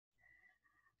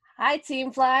Hi,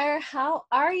 Team Flyer. How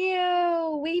are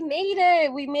you? We made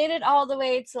it. We made it all the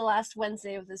way to the last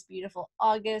Wednesday of this beautiful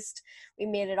August. We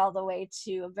made it all the way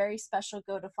to a very special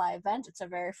Go to Fly event. It's our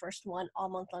very first one, all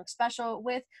month long special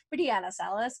with Bryana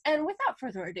Salaz. And without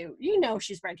further ado, you know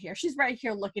she's right here. She's right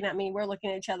here looking at me. We're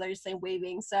looking at each other, just saying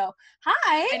waving. So,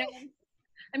 hi. I know.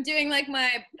 I'm doing like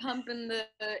my pump in the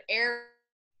air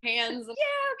hands.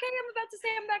 Yeah, okay, I'm about to say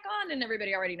I'm back on, and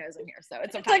everybody already knows I'm here, so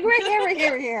it's okay. It's like, we're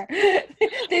here.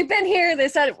 They've been here. They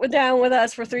sat down with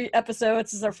us for 3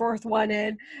 episodes. This is our 4th one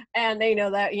in, and they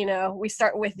know that, we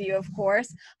start with you, of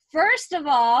course. First of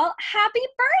all, happy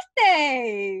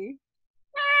birthday!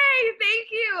 Hey, thank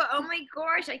you. Oh my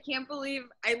gosh, I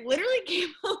literally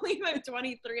can't believe I'm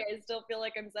 23. I still feel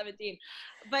like I'm 17.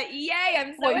 But yay,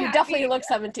 I'm so happy. You definitely look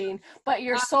 17, but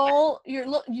your soul,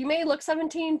 you may look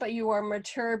 17, but you are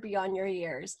mature beyond your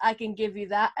years. I can give you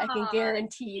that. I can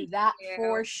guarantee you that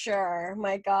for sure.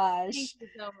 My gosh. Thank you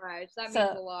so much. That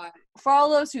means a lot. For all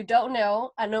those who don't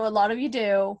know, I know a lot of you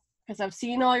do, because I've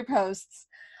seen all your posts.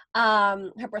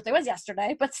 Her birthday was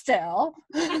yesterday, but still,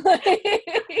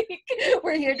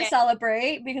 we're here to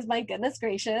celebrate because my goodness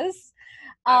gracious.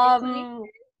 Virgo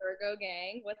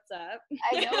gang, what's up?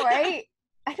 I know, right?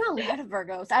 I know a lot of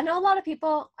Virgos. I know a lot of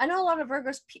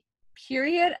Virgos,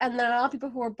 period, and then a lot of people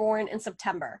who were born in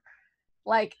September.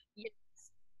 Like, yes.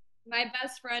 My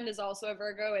best friend is also a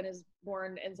Virgo and is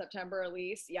born in September,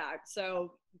 Elise. Yeah,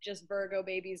 so just Virgo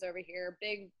babies over here.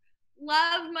 Big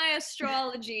love my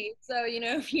astrology. So,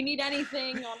 if you need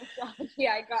anything on astrology,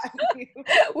 I got you.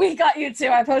 We got you too.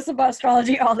 I post about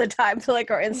astrology all the time to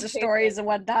like our Insta stories and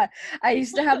whatnot. I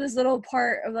used to have this little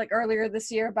part of like earlier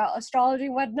this year about astrology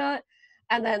and whatnot.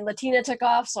 And then Latina took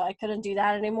off, so I couldn't do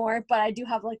that anymore. But I do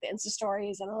have like the Insta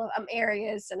stories, and I'm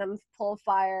Aries, and I'm full of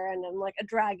fire, and I'm like a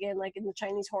dragon, like in the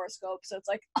Chinese horoscope. So it's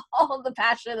like all the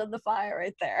passion and the fire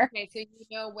right there. Okay, so you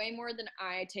know way more than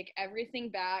I. Take everything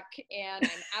back, and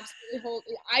I'm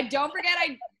absolutely I don't forget.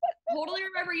 I totally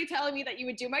remember you telling me that you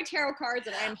would do my tarot cards,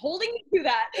 and I'm holding you to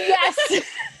that. Yes.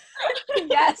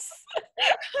 Yes.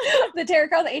 The tarot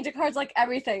cards, the ancient cards, like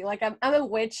everything. Like I'm a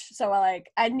witch, so I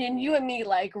like, and then you and me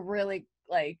like really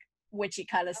like witchy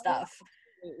kind of stuff.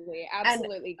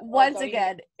 Absolutely. And once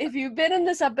again, if you've been in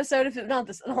this episode, if not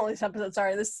this episode,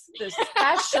 sorry, this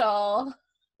special,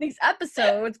 these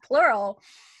episodes, plural,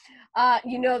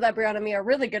 you know that Bryana and me are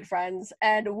really good friends,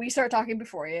 and we start talking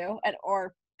before you,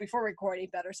 or before recording,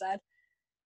 better said.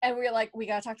 And we were like, we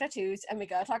gotta talk tattoos, and we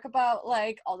gotta talk about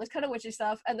like all this kind of witchy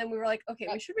stuff. And then we were like, okay,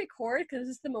 we should record because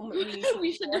this is the moment we need to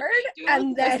record.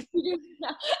 And then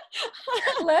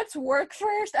let's work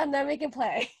first, and then we can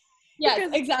play.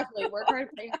 Yes, exactly. Work hard,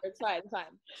 play hard. It's fine.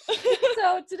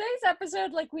 So today's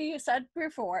episode, like we said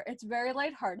before, it's very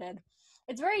lighthearted.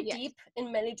 It's very deep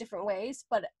in many different ways,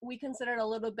 but we consider it a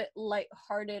little bit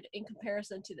lighthearted in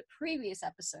comparison to the previous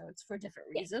episodes for different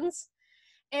reasons.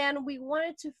 And we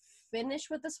wanted to finish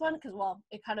with this one because, well,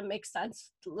 it kind of makes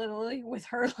sense literally with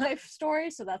her life story,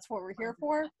 so that's what we're here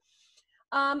for.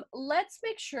 Let's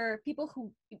make sure people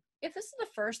who, if this is the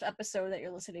first episode that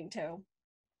you're listening to,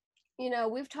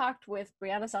 we've talked with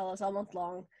Bryana Salaz all month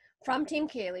long from Team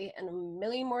Kaylie and a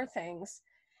million more things.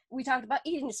 We talked about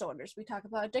eating disorders, we talked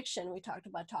about addiction, we talked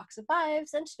about toxic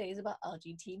vibes, and today's about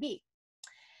LGTB.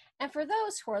 And for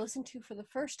those who are listening to for the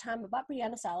first time about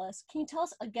Bryana Salaz, can you tell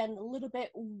us again a little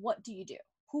bit, what do you do?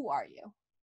 Who are you?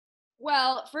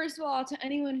 Well, first of all, to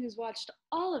anyone who's watched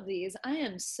all of these, I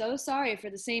am so sorry for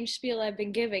the same spiel I've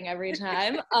been giving every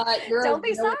time. Don't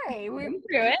be sorry. You're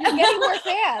getting more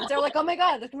fans. They're like, oh my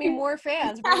God, there's going to be more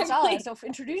fans. Bryana Salaz. So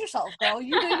introduce yourself, girl.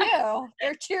 You do you.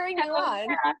 They're cheering you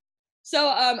on. So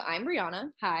I'm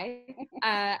Bryana. Hi.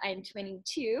 I'm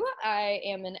 22. I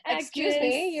am an actress. Excuse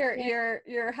me.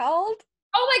 You're how old?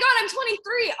 Oh my God, I'm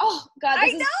 23. Oh God,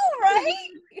 I know, right?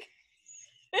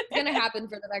 It's gonna happen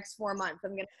for the next 4 months.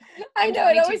 I know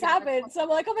it always happens. So I'm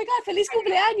like, oh my God, feliz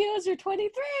cumpleaños! You're 23.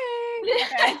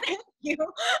 Okay. Thank you.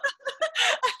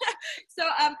 So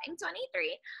I'm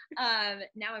 23.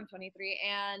 Now I'm 23,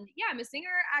 and yeah, I'm a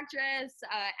singer, actress,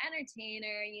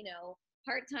 entertainer.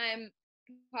 Part-time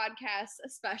podcast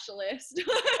specialist.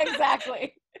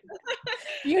 Exactly.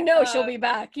 She'll be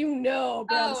back. Bryana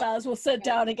Salaz will sit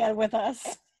down again with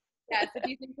us. Yes, if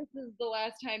you think this is the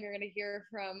last time you're going to hear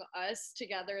from us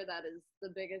together, that is the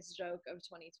biggest joke of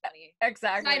 2020.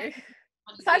 Exactly.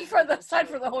 Aside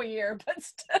for the whole year, but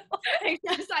still.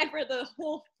 Aside for the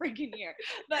whole freaking year.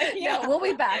 But yeah, we'll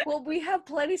be back. We have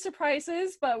plenty of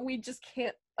surprises, but we just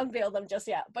can't unveil them just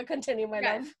yet. But continue, my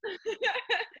love.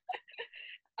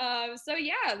 So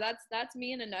yeah, that's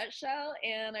me in a nutshell,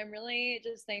 and I'm really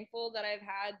just thankful that I've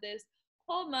had this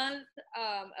whole month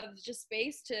of just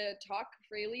space to talk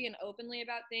freely and openly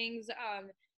about things.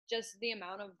 Just the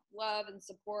amount of love and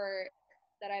support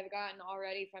that I've gotten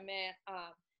already from it.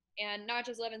 And not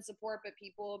just love and support, but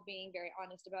people being very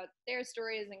honest about their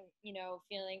stories and, you know,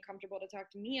 feeling comfortable to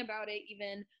talk to me about it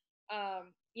even.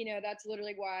 You know, that's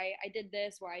literally why I did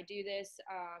this, why I do this.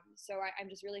 So I'm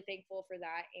just really thankful for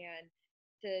that. And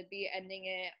to be ending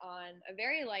it on a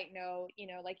very light note, you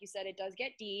know, like you said, it does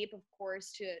get deep, of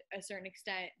course, to a certain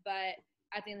extent, but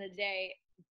at the end of the day,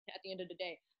 at the end of the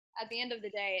day, at the end of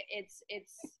the day, it's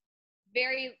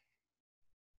very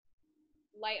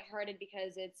lighthearted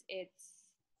because it's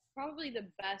probably the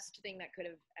best thing that could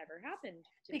have ever happened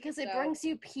to Because me. it brings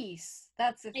you peace.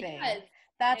 That's the thing. Does.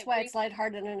 That's why it's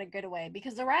lighthearted in a good way.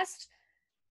 Because the rest,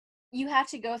 you have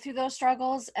to go through those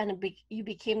struggles, and you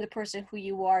became the person who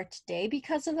you are today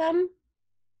because of them.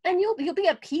 And you'll be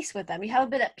at peace with them. You haven't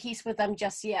been at peace with them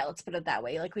just yet. Let's put it that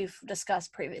way. Like we've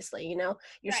discussed previously, you know,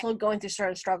 you're still going through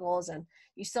certain struggles, and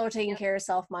you still are taking care of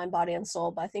yourself, mind, body, and soul.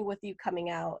 But I think with you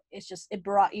coming out, it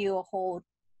brought you a whole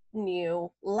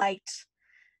new light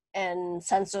and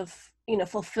sense of, you know,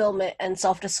 fulfillment and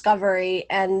self-discovery.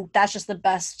 And that's just the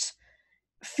best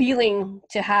feeling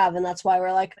to have. And that's why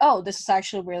we're like, oh, this is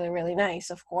actually really, really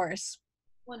nice, of course.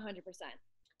 100%.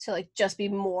 So like just be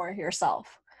more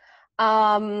yourself.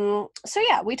 So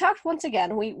yeah, we talked once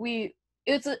again,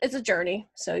 it's a journey.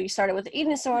 So you started with the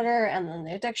eating disorder and then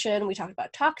the addiction. We talked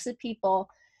about toxic people,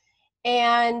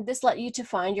 and this led you to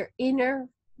find your inner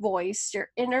voice, your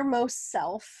innermost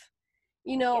self.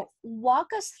 You know, walk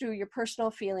us through your personal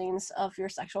feelings of your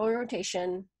sexual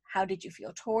orientation. How did you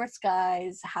feel towards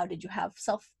guys? How did you have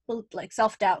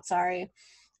self-doubt,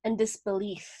 and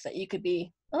disbelief that you could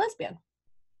be a lesbian?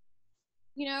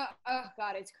 You know, oh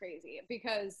God, it's crazy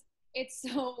because it's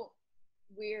so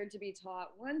weird to be taught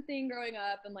one thing growing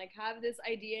up and like have this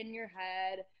idea in your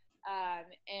head,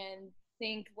 and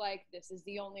think like this is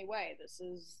the only way, this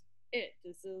is it,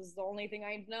 this is the only thing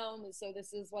I've known, so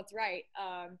this is what's right.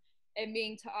 And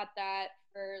being taught that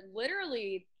for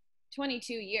literally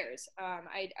 22 years.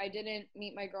 I didn't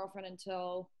meet my girlfriend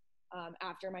until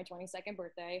after my 22nd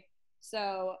birthday.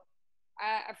 So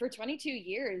for 22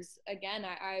 years, again,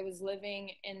 I was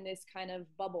living in this kind of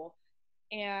bubble.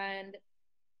 And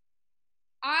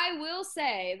I will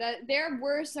say that there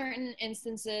were certain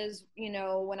instances, you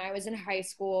know, when I was in high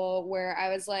school where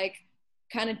I was like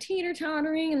kind of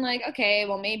teeter-tottering and like, okay,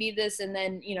 well, maybe this. And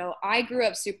then, you know, I grew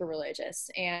up super religious.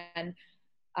 And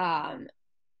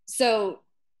so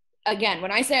again,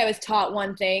 when I say I was taught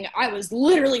one thing, I was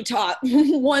literally taught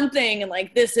one thing and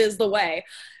like, this is the way.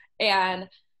 And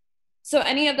so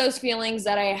any of those feelings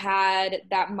that I had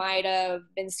that might have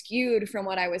been skewed from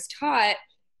what I was taught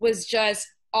was just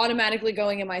automatically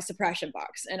going in my suppression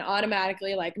box and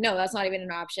automatically like, no, that's not even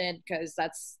an option because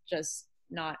that's just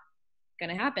not going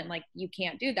to happen. Like, you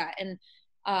can't do that. And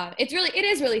it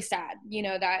is really sad, you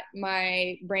know, that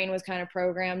my brain was kind of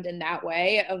programmed in that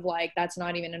way of like, that's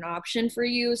not even an option for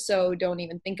you, so don't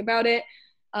even think about it.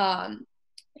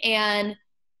 And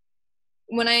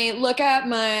when I look at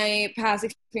my past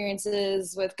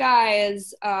experiences with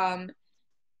guys,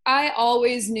 I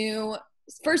always knew,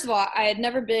 first of all, I had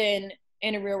never been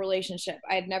in a real relationship.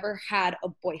 I had never had a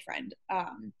boyfriend.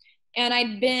 And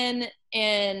I'd been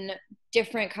in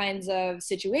different kinds of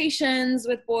situations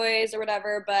with boys or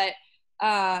whatever, but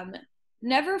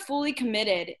never fully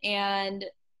committed. And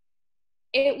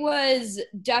it was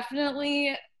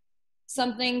definitely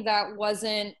something that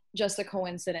wasn't just a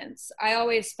coincidence. I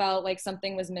always felt like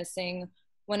something was missing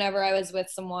whenever I was with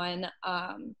someone.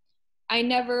 I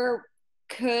never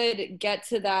could get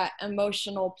to that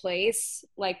emotional place.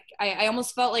 Like I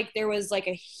almost felt like there was like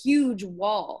a huge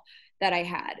wall that I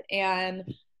had, and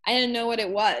I didn't know what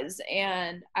it was.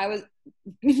 And I was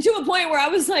to a point where I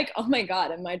was like, oh my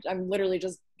God, I'm literally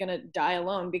just gonna die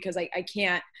alone because I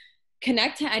can't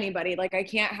connect to anybody. Like I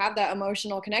can't have that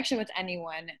emotional connection with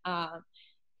anyone.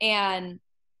 And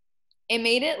it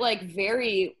made it like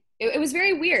it was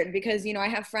very weird because, you know, I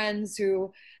have friends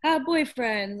who have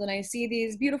boyfriends and I see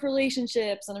these beautiful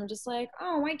relationships and I'm just like,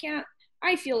 oh, why can't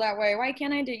I feel that way? Why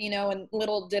can't I do, you know, and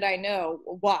little did I know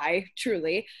why,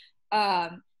 truly.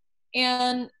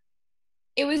 And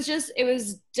it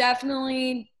was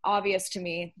definitely obvious to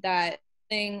me that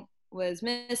thing was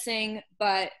missing,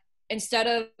 but instead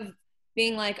of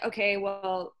being like, okay,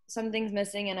 well, something's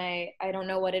missing and I don't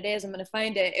know what it is, I'm going to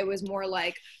find it. It was more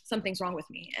like something's wrong with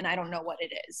me and I don't know what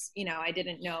it is. You know, I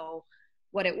didn't know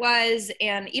what it was.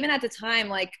 And even at the time,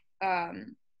 like,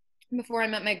 before I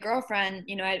met my girlfriend,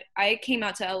 you know, I came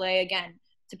out to LA again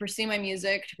to pursue my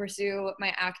music, to pursue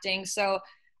my acting. So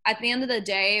at the end of the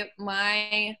day,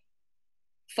 my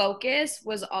focus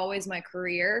was always my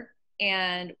career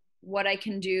and what I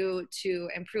can do to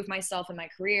improve myself in my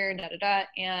career and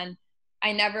And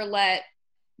I never let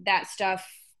that stuff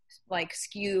like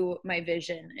skew my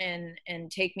vision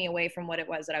and take me away from what it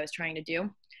was that I was trying to do.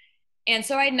 And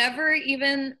so I never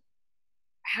even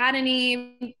had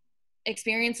any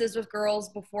experiences with girls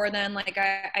before then. Like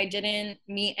I didn't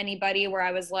meet anybody where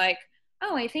I was like,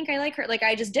 oh, I think I like her. Like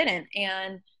I just didn't.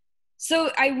 And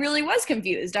so I really was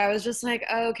confused. I was just like,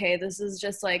 oh, okay, this is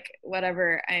just like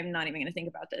whatever. I'm not even going to think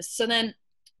about this. So then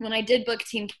when I did book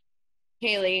Team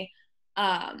Kaylie,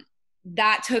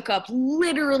 that took up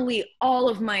literally all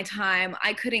of my time.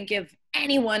 I couldn't give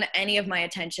anyone any of my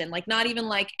attention, like not even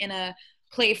like in a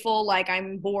playful, like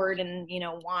I'm bored and, you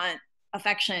know, want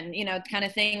affection, you know, kind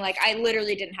of thing. Like I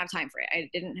literally didn't have time for it. I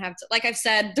didn't have to, like I've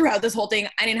said throughout this whole thing,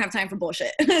 I didn't have time for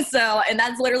bullshit. So, and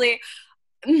that's literally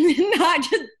not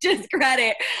just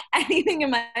discredit anything in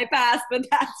my past, but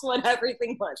that's what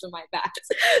everything was in my past.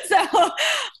 So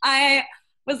I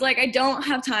was like, I don't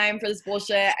have time for this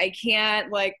bullshit. I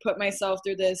can't like put myself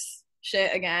through this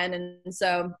shit again. And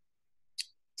so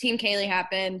Team Kaylie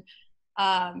happened.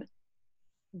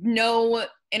 No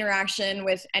interaction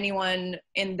with anyone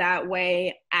in that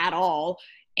way at all.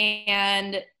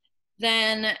 And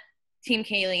then Team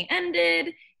Kaylie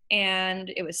ended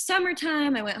and it was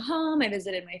summertime. I went home, I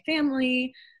visited my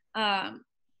family.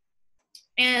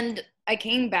 And I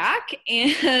came back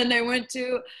and I went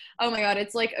to, oh my God,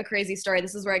 it's like a crazy story.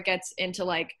 This is where it gets into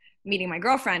like meeting my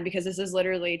girlfriend because this is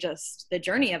literally just the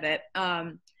journey of it.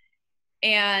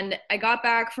 And I got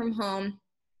back from home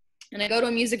and I go to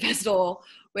a music festival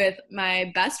with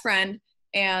my best friend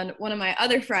and one of my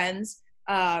other friends,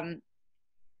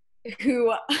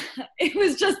 who it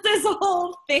was just this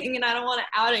whole thing, and I don't want to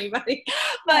out anybody,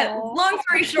 but long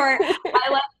story short, I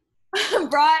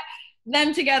like brought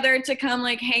them together to come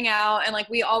like hang out, and like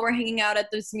we all were hanging out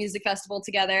at this music festival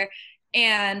together.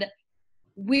 And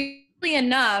weirdly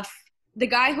enough, the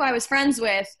guy who I was friends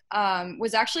with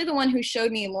was actually the one who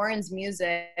showed me Lauren's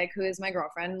music, who is my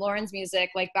girlfriend, Lauren's music,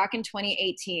 like back in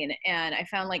 2018. And I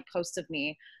found like posts of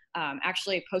me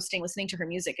actually listening to her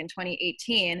music in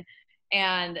 2018.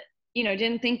 And, you know,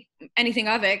 didn't think anything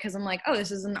of it because I'm like, oh,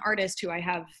 this is an artist who I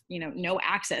have, you know, no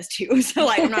access to. So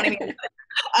like, I'm not even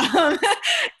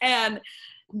and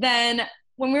then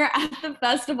when we were at the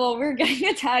festival, we were getting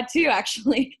a tattoo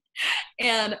actually.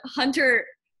 And Hunter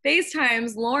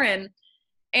FaceTimes Lauren.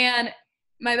 And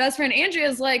my best friend Andrea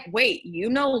is like, wait, you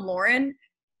know Lauren?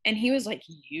 And he was like,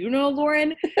 you know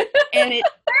Lauren? And it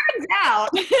turns out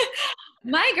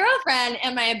my girlfriend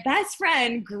and my best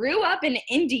friend grew up in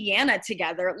Indiana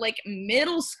together, like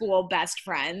middle school best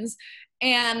friends.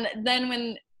 And then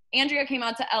when Andrea came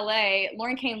out to LA,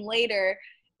 Lauren came later,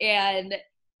 and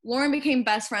Lauren became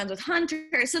best friends with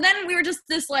Hunter. So then we were just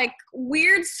this like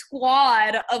weird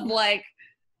squad of like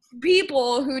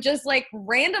people who just like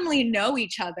randomly know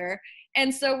each other.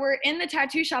 And so we're in the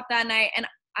tattoo shop that night, and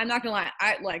I'm not gonna lie,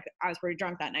 I was pretty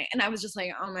drunk that night, and I was just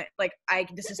like, oh my, like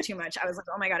this is too much. I was like,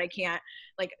 oh my God, I can't,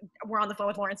 like we're on the phone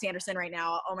with Lauren Sanderson right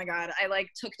now. Oh my God. I like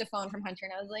took the phone from Hunter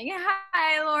and I was like, yeah,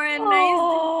 hi Lauren, nice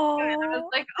to meet you. And I was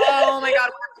like, oh my God,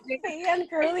 fan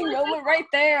girly moment right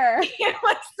there. It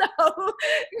was so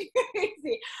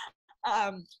crazy.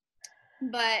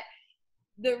 But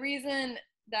the reason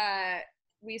that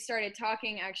we started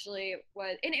talking actually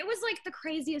was, and it was like the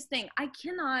craziest thing. I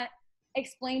cannot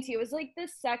explain to you. It was like the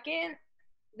second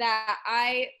that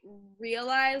I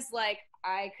realized like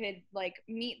I could like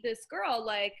meet this girl,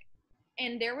 like,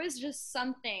 and there was just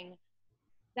something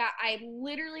that I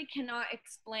literally cannot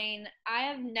explain. I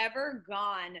have never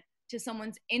gone to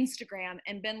someone's Instagram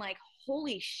and been like,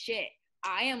 holy shit,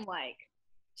 I am like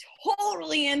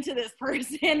totally into this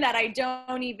person that I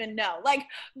don't even know. Like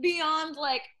beyond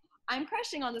like, I'm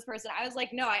crushing on this person. I was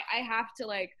like, no, I have to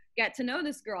like get to know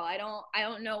this girl. I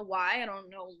don't know why. I don't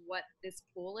know what this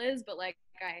pool is, but like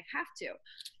I have to.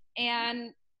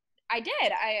 And I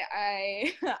did.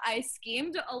 I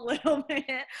schemed a little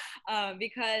bit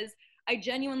because I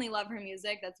genuinely love her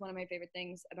music. That's one of my favorite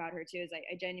things about her too, is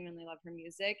I genuinely love her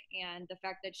music. And the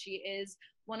fact that she is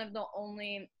one of the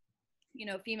only, you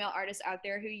know, female artists out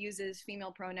there who uses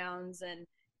female pronouns and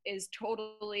is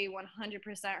totally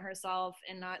 100% herself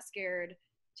and not scared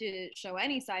to show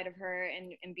any side of her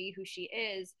and be who she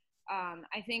is.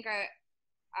 I think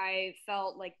I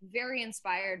felt like very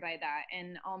inspired by that,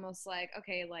 and almost like,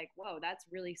 okay, like, whoa, that's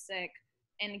really sick.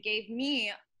 And it gave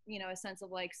me, you know, a sense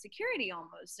of like security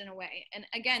almost in a way. And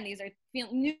again, these are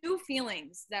new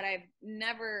feelings that I've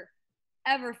never,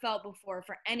 ever felt before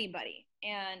for anybody.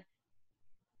 And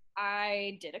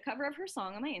I did a cover of her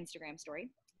song on my Instagram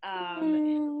story.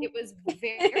 It was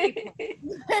very planned.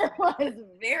 It was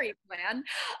very planned.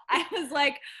 I was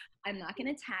like, I'm not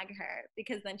gonna tag her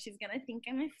because then she's gonna think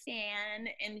I'm a fan,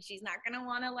 and she's not gonna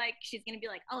want to, like, she's gonna be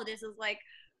like, oh, this is like,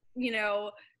 you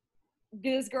know,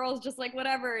 this girl's just like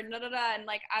whatever, and and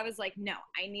like I was like, no,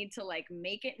 I need to like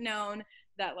make it known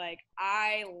that like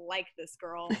I like this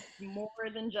girl more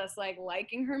than just like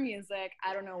liking her music.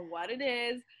 I don't know what it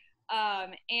is,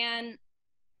 and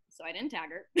so I didn't tag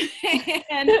her.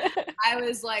 And I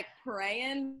was like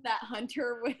praying that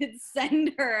Hunter would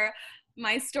send her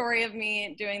my story of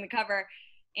me doing the cover,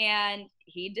 and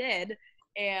he did.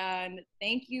 And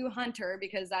thank you, Hunter,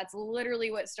 because that's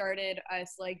literally what started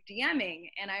us like DMing.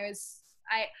 And I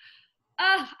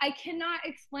cannot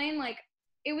explain, like,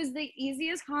 it was the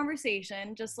easiest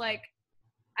conversation. Just like,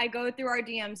 I go through our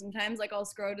DMs sometimes, like I'll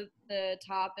scroll to the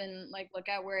top and like look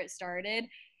at where it started,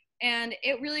 and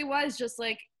it really was just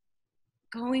like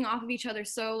going off of each other,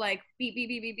 so like beat beat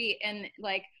beat beat beat, and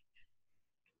like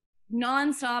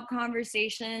nonstop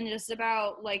conversation just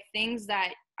about like things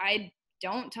that I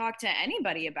don't talk to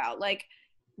anybody about, like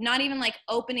not even like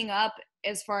opening up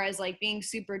as far as like being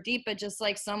super deep, but just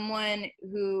like someone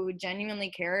who genuinely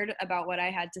cared about what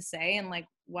I had to say and like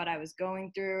what I was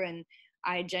going through. And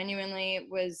I genuinely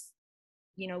was,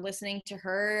 you know, listening to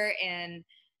her and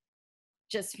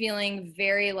just feeling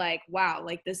very like, wow,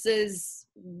 like this is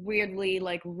weirdly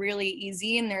like really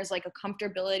easy, and there's like a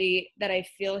comfortability that I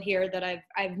feel here that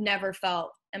I've never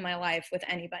felt in my life with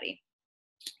anybody.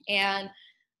 And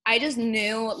I just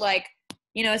knew, like,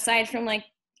 you know, aside from like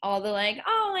all the like,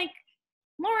 oh, like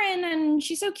Lauren and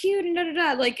she's so cute and da da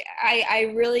da, like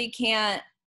I really can't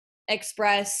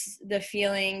express the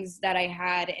feelings that I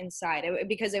had inside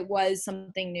because it was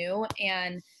something new.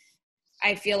 And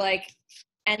I feel like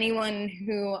anyone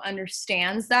who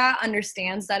understands that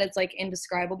it's like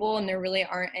indescribable, and there really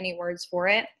aren't any words for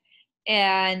it.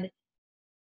 And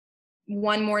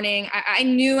one morning I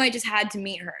knew I just had to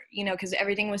meet her, you know, because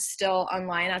everything was still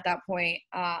online at that point.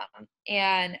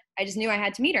 And I just knew I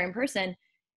had to meet her in person.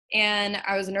 And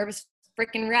I was a nervous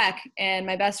freaking wreck. And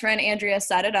my best friend, Andrea,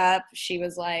 set it up. She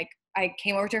was like, I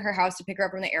came over to her house to pick her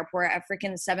up from the airport at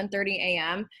freaking 7:30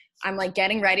 a.m. I'm like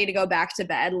getting ready to go back to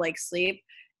bed, like sleep.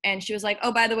 And she was like,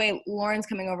 oh, by the way, Lauren's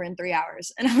coming over in 3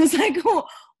 hours. And I was like, oh,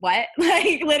 what?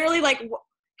 Like, literally, like,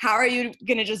 how are you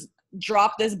going to just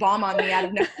drop this bomb on me out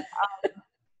of nowhere?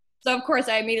 So, of course,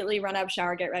 I immediately run up,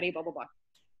 shower, get ready, blah, blah, blah.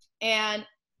 And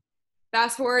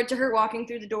fast forward to her walking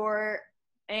through the door.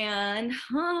 And,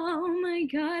 oh, my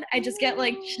God, I just get,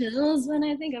 like, chills when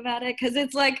I think about it. Because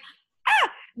it's, like,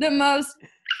 the most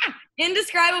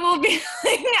indescribable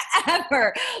feeling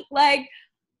ever. Like,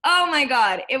 oh my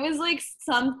God, it was like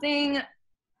something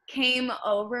came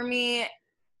over me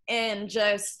and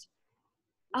just,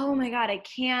 oh my God, I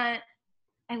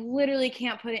literally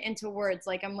can't put it into words.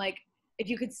 Like, I'm like, if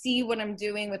you could see what I'm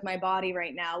doing with my body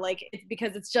right now, like, it's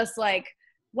because it's just like,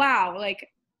 wow, like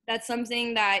that's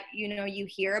something that, you know, you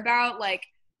hear about, like,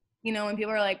 you know, when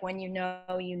people are like, when you know,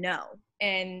 you know.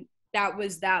 And that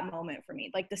was that moment for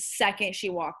me. Like the second she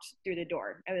walked through the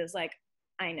door, I was like,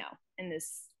 I know. And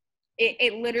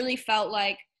it literally felt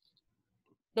like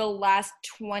the last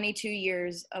 22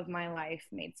 years of my life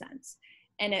made sense.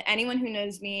 And anyone who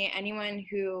knows me, anyone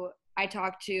who I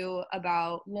talk to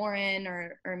about Lauren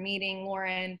or meeting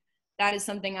Lauren, that is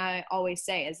something I always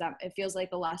say, is that it feels like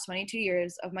the last 22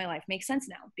 years of my life makes sense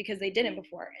now because they didn't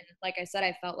before. And like I said,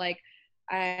 I felt like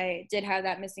I did have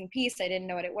that missing piece. I didn't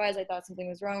know what it was. I thought something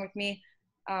was wrong with me.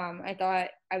 I thought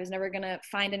I was never going to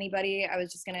find anybody. I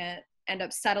was just going to end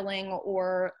up settling,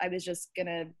 or I was just going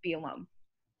to be alone.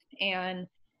 And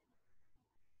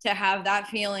to have that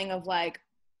feeling of like,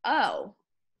 oh,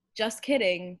 just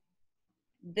kidding,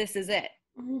 this is it.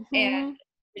 Mm-hmm. And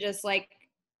just like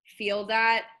feel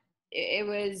that, it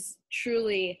was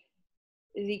truly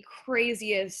the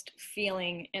craziest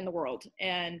feeling in the world.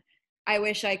 And I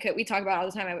wish I could, we talk about it all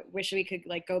the time, I wish we could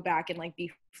like go back and like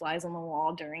be flies on the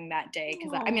wall during that day.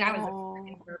 Cause I mean, I was a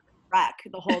freaking wreck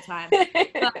the whole time.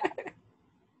 But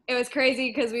it was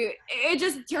crazy because it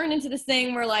just turned into this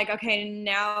thing where like, okay,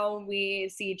 now we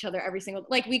see each other every single,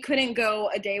 like we couldn't go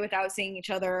a day without seeing each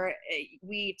other.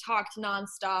 We talked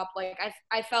nonstop. Like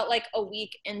I felt like a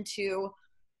week into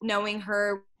knowing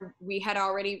her, we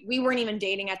weren't even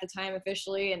dating at the time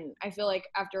officially. And I feel like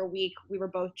after a week we were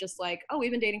both just like, oh,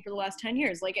 we've been dating for the last 10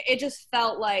 years. Like it just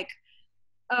felt like,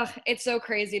 it's so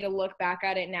crazy to look back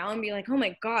at it now and be like, oh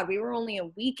my God, we were only a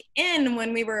week in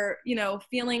when we were, you know,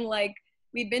 feeling like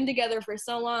we'd been together for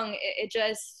so long. It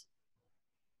just,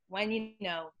 when you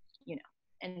know, you know.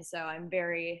 And so I'm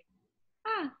very,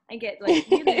 I get like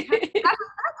really happy.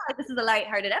 like this is a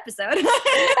lighthearted episode.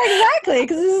 Exactly,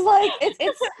 because this is like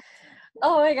it's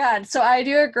oh my god. So I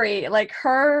do agree. Like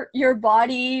your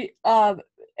body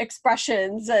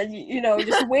expressions and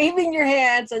just waving your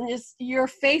hands and just your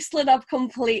face lit up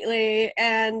completely,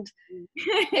 and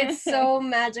it's so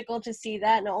magical to see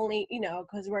that. Not only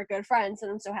because we're good friends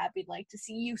and I'm so happy like to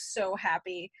see you so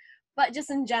happy, but just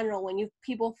in general when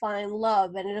people find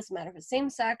love, and it doesn't matter if it's same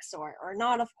sex or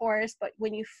not, of course, but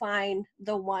when you find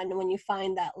the one, when you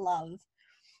find that love.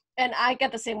 And I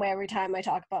get the same way every time I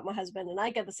talk about my husband, and I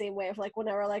get the same way of like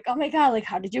whenever like, oh my god, like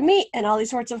how did you meet, and all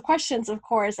these sorts of questions, of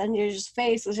course, and your just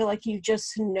face is, you're like, you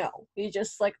just know, you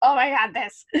just like, oh my god,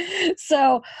 this.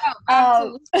 So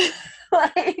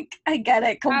like I get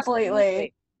it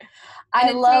completely.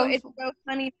 Absolutely. And I it's so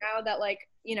funny now that like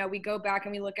we go back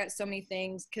and we look at so many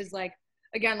things, because like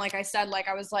again, like I said, like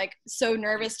I was like so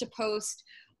nervous to post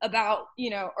about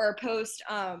or post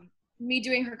me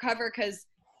doing her cover, because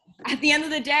at the end of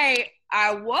the day,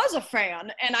 I was a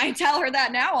fan, and I tell her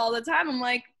that now all the time. I'm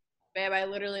like, babe, I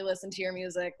literally listened to your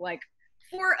music like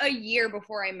for a year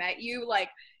before I met you, like,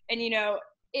 and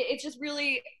it's just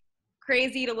really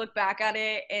crazy to look back at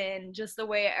it and just the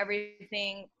way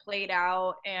everything played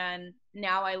out. And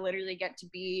now I literally get to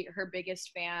be her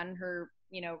biggest fan, her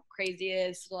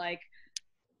craziest like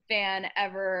fan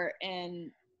ever,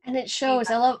 and it shows.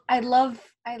 I love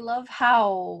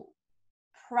how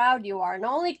proud you are,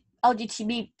 not only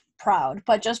LGTB proud,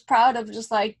 but just proud of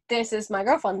just like, this is my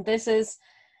girlfriend, this is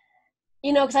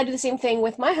because I do the same thing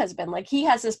with my husband. Like he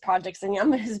has his projects and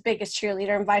I'm his biggest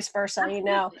cheerleader, and vice versa.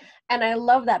 And I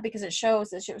love that because it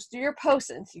shows through your posts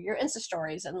and through your Insta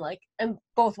stories, and like in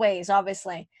both ways,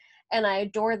 obviously. And I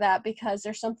adore that because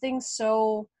there's something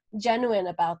so genuine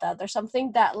about that. There's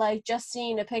something that like just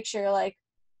seeing a picture, like,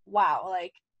 wow,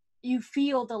 like you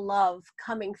feel the love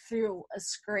coming through a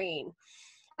screen.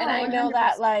 And I know 100%.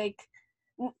 that like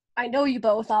I know you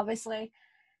both, obviously.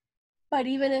 But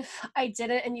even if I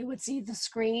didn't and you would see the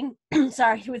screen,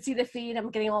 sorry, you would see the feed, I'm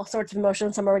getting all sorts of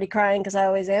emotions. I'm already crying because I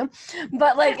always am.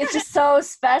 But like, it's just so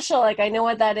special. Like, I know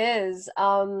what that is.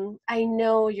 I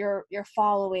know your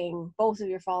following, both of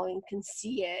your following can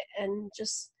see it, and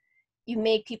just, you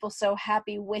make people so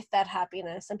happy with that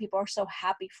happiness, and people are so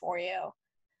happy for you.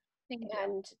 Thank you.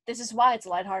 And this is why it's a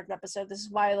lighthearted episode. This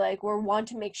is why like we want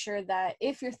to make sure that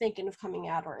if you're thinking of coming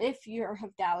out, or if you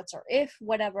have doubts, or if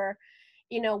whatever,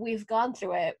 we've gone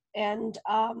through it, and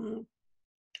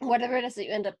whatever it is that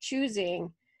you end up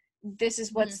choosing, this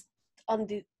is what's on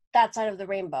that side of the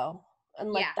rainbow,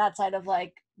 and like that side of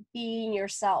like being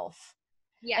yourself.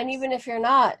 Yes. And even if you're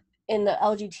not in the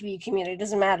LGBT community, it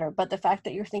doesn't matter, but the fact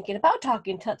that you're thinking about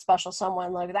talking to that special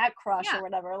someone, like that crush or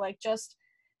whatever, like just,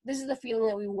 this is the feeling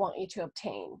that we want you to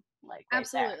obtain, like right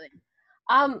absolutely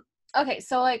there. Okay,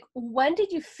 so like, when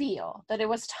did you feel that it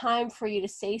was time for you to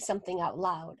say something out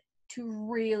loud, to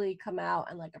really come out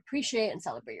and like appreciate and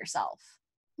celebrate yourself?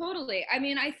 Totally. I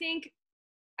mean, I think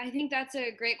that's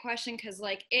a great question, because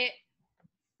like it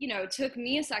took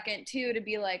me a second too to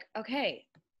be like, okay,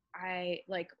 I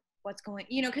like what's going,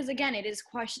 because again, it is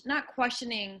not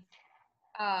questioning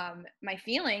my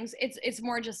feelings. It's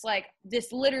more just like,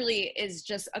 this literally is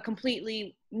just a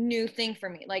completely new thing for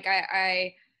me. Like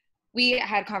we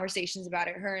had conversations about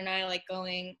it, her and I, like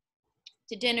going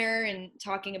to dinner and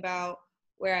talking about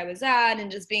where I was at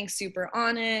and just being super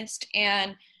honest.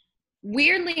 And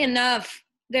weirdly enough,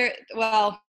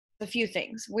 a few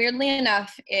things. Weirdly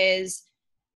enough is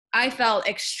I felt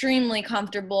extremely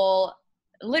comfortable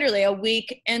literally a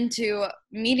week into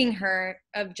meeting her,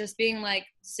 of just being like,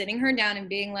 sitting her down and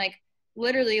being like,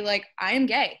 literally like, I am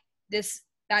gay.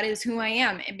 That is who I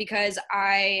am, because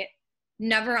I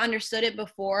never understood it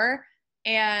before.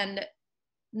 And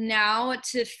now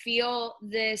to feel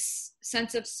this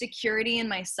sense of security in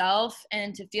myself,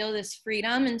 and to feel this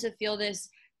freedom, and to feel this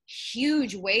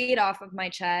huge weight off of my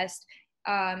chest,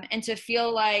 and to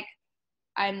feel like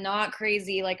I'm not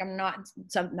crazy, like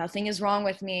nothing is wrong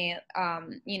with me,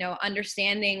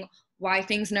 understanding why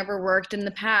things never worked in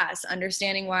the past,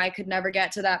 understanding why I could never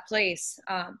get to that place.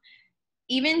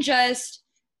 Even just,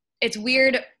 it's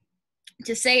weird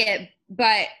to say it,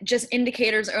 but just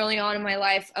indicators early on in my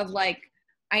life of like,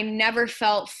 I never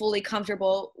felt fully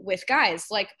comfortable with guys.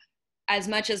 Like, as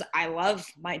much as I love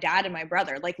my dad and my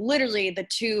brother, like literally the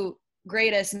two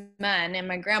greatest men, and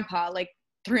my grandpa, like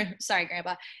three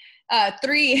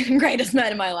greatest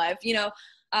men in my life,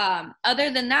 other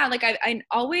than that, like I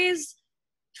always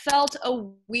felt a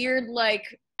weird like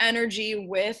energy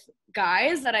with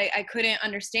guys that I couldn't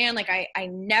understand. Like I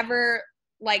never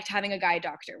liked having a guy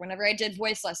doctor. Whenever I did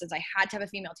voice lessons, I had to have a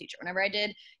female teacher. Whenever I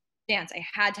did dance, I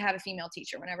had to have a female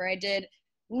teacher. Whenever I did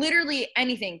literally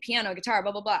anything, piano, guitar,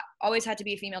 blah, blah, blah, always had to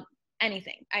be a female,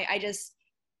 anything. I just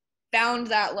found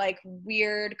that like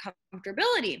weird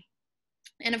comfortability.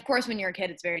 And of course, when you're a kid,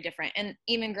 it's very different. And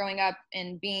even growing up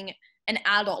and being an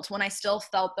adult, when I still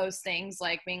felt those things,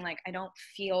 like being like, I don't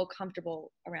feel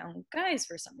comfortable around guys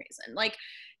for some reason. Like,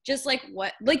 just like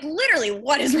what, like literally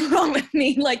what is wrong with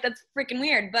me? Like, that's freaking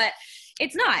weird, but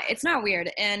it's not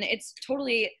weird. And it's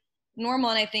totally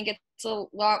normal. And I think it's a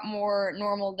lot more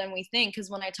normal than we think. Cause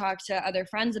when I talk to other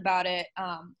friends about it,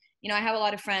 you know, I have a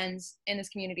lot of friends in this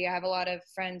community. I have a lot of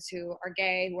friends who are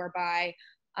gay, who are bi,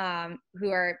 who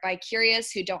are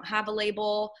bi-curious, who don't have a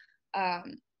label,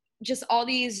 just all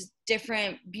these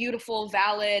different beautiful,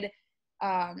 valid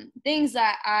things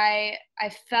that I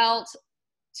felt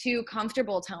too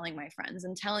comfortable telling my friends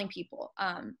and telling people.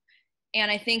 And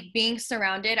I think being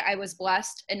surrounded, I was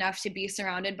blessed enough to be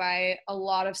surrounded by a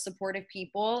lot of supportive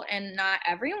people, and not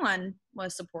everyone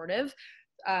was supportive.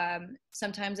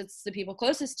 Sometimes it's the people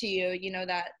closest to you, you know,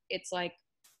 that it's like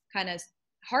kind of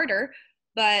harder.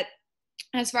 But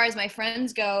as far as my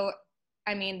friends go,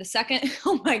 I mean, the second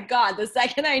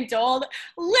I told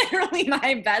literally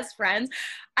my best friends,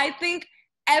 I think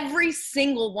every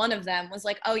single one of them was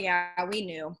like, oh yeah, we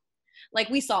knew. Like,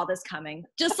 we saw this coming.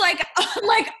 Just like,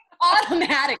 like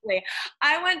automatically.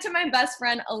 I went to my best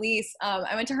friend, Elise.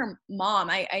 I went to her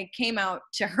mom. I came out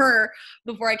to her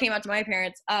before I came out to my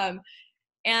parents. And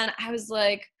I was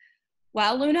like,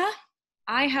 well, Luna,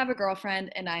 I have a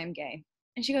girlfriend and I am gay.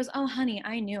 And she goes, oh, honey,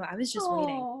 I knew. I was just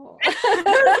waiting.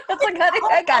 It's like, honey,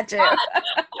 I got you.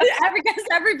 Because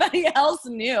everybody else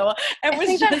knew. I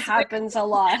think that happens a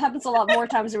lot. It happens a lot more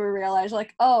times than we realize.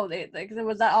 Like, oh,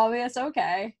 was that obvious?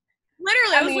 Okay.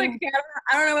 Literally, I was like, okay,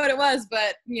 I don't know what it was,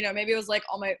 but, you know, maybe it was like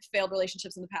all my failed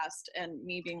relationships in the past and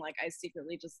me being like, I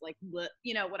secretly just like,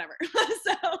 you know, whatever.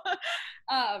 So,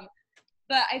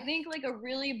 but I think like a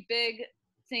really big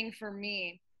thing for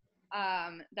me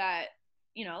that,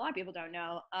 you know, a lot of people don't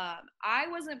know, I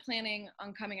wasn't planning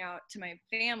on coming out to my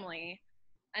family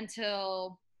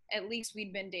until at least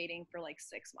we'd been dating for like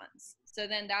 6 months. So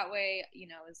then that way, you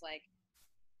know, it's like,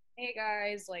 hey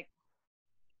guys, like,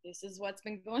 this is what's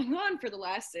been going on for the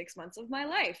last 6 months of my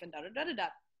life, and da da da da da.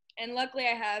 And luckily,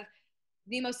 I have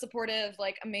the most supportive,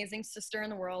 like, amazing sister in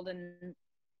the world, and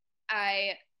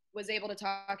I was able to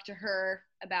talk to her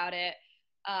about it,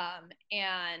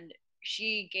 and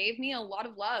she gave me a lot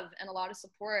of love and a lot of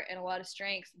support and a lot of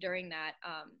strength during that.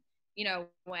 You know,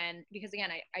 because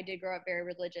again, I did grow up very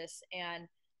religious, and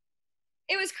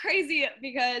it was crazy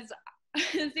because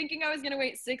thinking I was gonna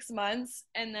wait 6 months,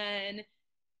 and then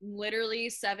literally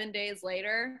 7 days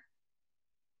later,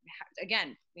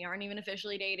 again, we aren't even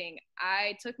officially dating,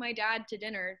 I took my dad to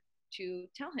dinner to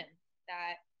tell him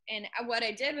that. And what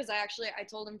I did was I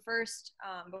told him first,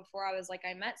 before I was like,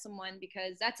 I met someone,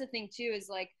 because that's the thing too, is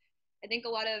like, I think a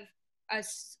lot of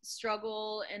us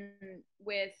struggle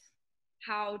with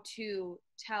how to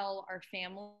tell our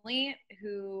family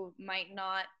who might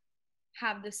not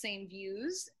have the same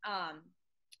views,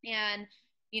 and,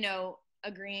 you know,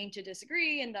 agreeing to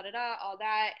disagree and da da da, all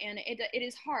that. And it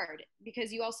is hard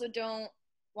because you also don't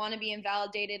want to be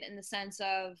invalidated in the sense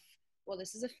of, well,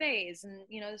 this is a phase, and,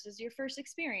 you know, this is your first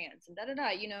experience, and da da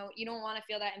da. You know, you don't want to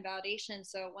feel that invalidation.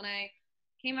 So when I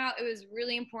came out, it was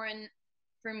really important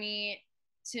for me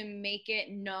to make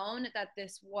it known that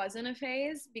this wasn't a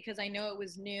phase, because I know it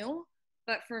was new.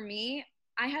 But for me,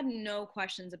 I had no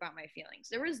questions about my feelings.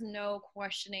 There was no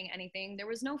questioning anything. There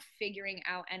was no figuring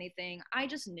out anything. I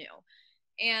just knew.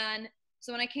 And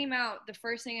so when I came out, the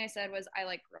first thing I said was, I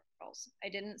like girls. I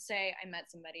didn't say I met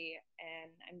somebody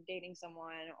and I'm dating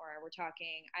someone or we're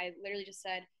talking. I literally just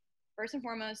said, first and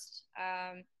foremost,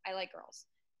 I like girls.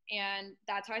 And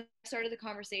that's how I started the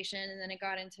conversation. And then it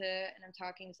got into, and I'm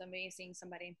talking to somebody, seeing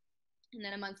somebody. And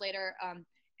then a month later,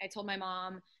 I told my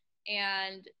mom,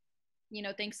 and, you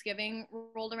know, Thanksgiving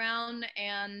rolled around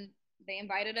and they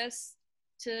invited us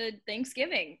to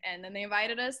Thanksgiving, and then they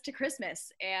invited us to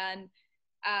Christmas. And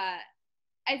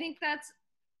I think that's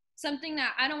something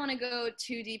that I don't want to go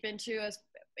too deep into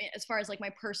as far as like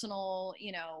my personal,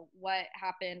 you know, what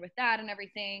happened with that and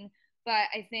everything. But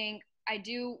I think I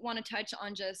do want to touch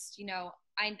on just, you know,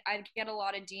 I get a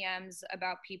lot of DMs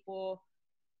about people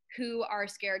who are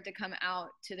scared to come out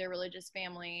to their religious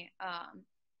family.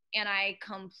 And I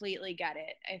completely get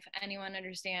it. If anyone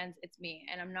understands, it's me.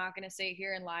 And I'm not going to sit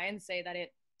here and lie and say that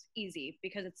it's easy,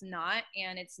 because it's not.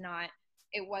 And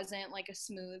it wasn't like a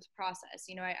smooth process.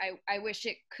 You know, I wish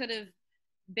it could have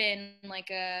been like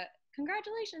a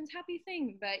congratulations, happy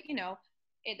thing, but, you know,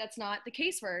 that's not the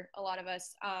case for a lot of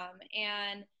us.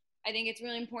 And I think it's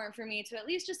really important for me to at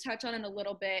least just touch on it a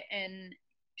little bit, and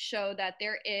show that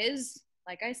there is,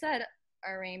 like I said,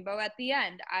 a rainbow at the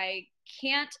end. I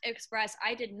can't express,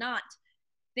 I did not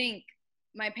think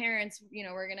my parents,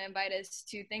 were going to invite us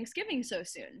to Thanksgiving so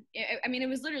soon. I mean, it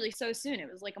was literally so soon. It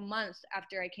was like a month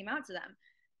after I came out to them.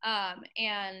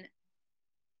 And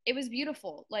it was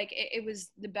beautiful. Like it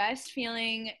was the best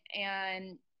feeling.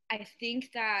 And I think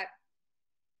that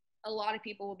a lot of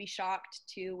people will be shocked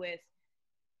too with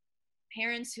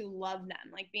parents who love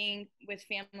them, like being with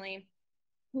family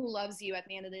who loves you at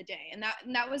the end of the day. And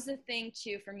that was the thing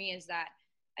too for me, is that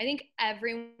I think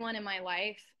everyone in my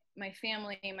life, my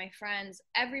family, my friends,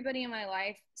 everybody in my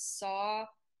life saw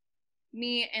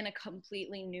me in a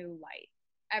completely new light.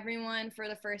 Everyone for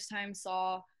the first time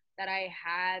saw that I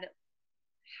had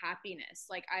happiness,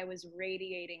 like I was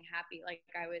radiating happy, like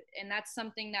I would. And that's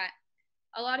something that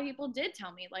a lot of people did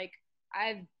tell me, like,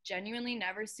 I've genuinely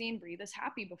never seen Bree this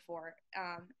happy before.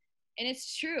 And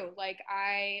it's true. Like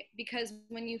because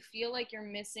when you feel like you're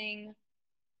missing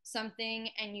something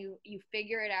and you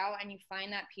figure it out and you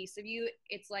find that piece of you,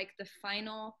 it's like the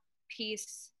final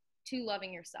piece to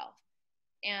loving yourself.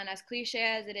 And as cliche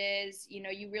as it is,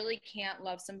 you really can't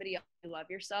love somebody else, you love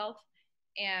yourself.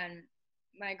 And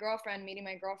meeting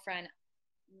my girlfriend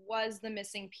was the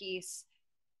missing piece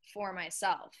for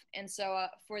myself. And so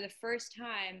for the first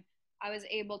time, I was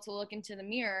able to look into the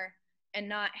mirror and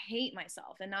not hate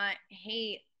myself and not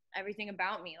hate everything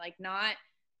about me, like not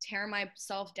tear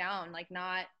myself down, like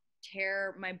not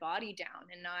tear my body down,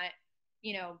 and not,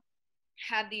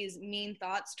 have these mean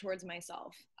thoughts towards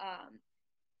myself.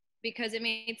 Because it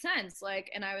made sense,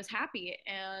 like, and I was happy,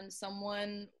 and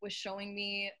someone was showing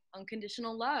me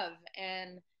unconditional love.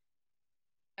 And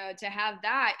to have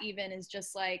that even is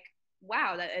just like,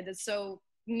 wow, that is so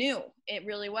new. It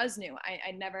really was new.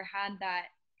 I never had that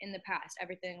in the past.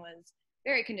 Everything was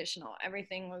very conditional.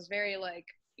 Everything was very like,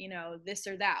 this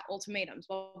or that, ultimatums,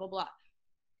 blah, blah, blah.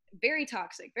 Very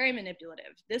toxic, very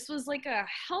manipulative. This is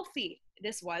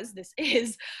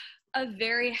a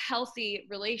very healthy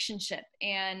relationship.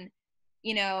 And,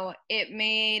 it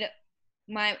made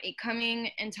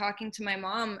coming and talking to my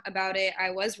mom about it,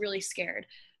 I was really scared,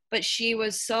 but she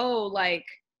was so like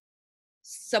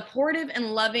supportive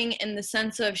and loving, in the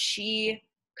sense of she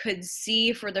could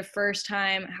see for the first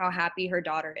time how happy her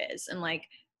daughter is. And like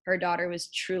her daughter was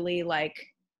truly like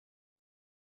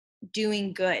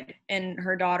doing good, and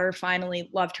her daughter finally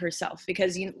loved herself.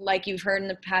 Because like you've heard in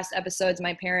the past episodes,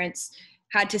 my parents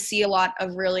had to see a lot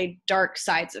of really dark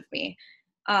sides of me.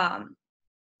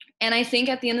 And I think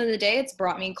at the end of the day, it's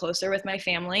brought me closer with my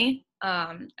family.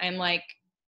 I'm like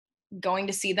going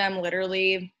to see them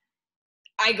literally.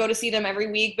 I go to see them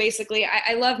every week, basically.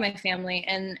 I love my family,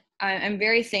 and I'm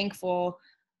very thankful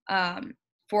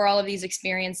for all of these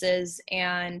experiences.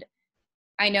 And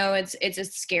I know it's a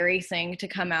scary thing to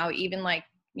come out, even like,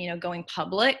 going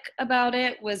public about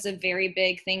it was a very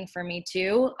big thing for me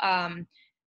too.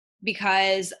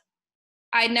 Because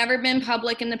I'd never been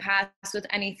public in the past with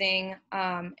anything.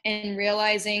 And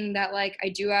realizing that like, I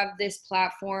do have this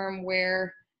platform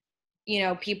where,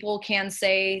 people can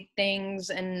say things,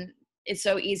 and it's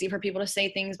so easy for people to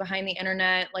say things behind the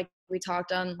internet, like we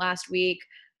talked on last week.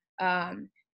 And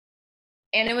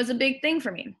it was a big thing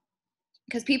for me,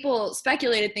 because people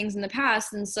speculated things in the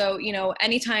past. And so,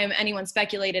 anytime anyone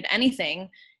speculated anything,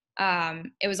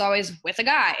 it was always with a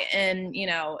guy. And,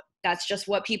 that's just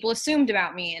what people assumed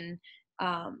about me. And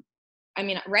I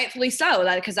mean, rightfully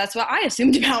so, because that's what I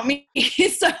assumed about me.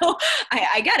 So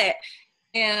I get it.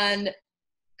 And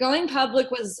going public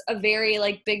was a very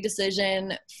like big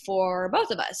decision for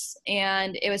both of us.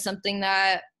 And it was something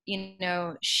that,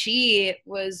 she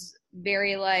was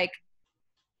very like,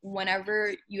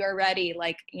 whenever you are ready,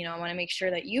 like, I want to make sure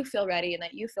that you feel ready and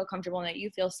that you feel comfortable and that you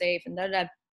feel safe, and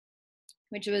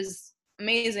which was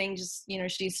amazing. Just,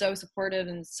 she's so supportive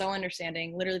and so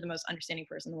understanding, literally the most understanding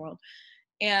person in the world.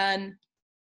 And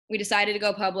we decided to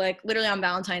go public literally on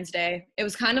Valentine's Day. It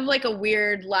was kind of like a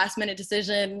weird last minute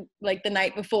decision, like the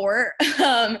night before.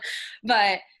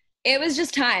 But it was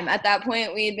just time. At that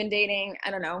point, we had been dating,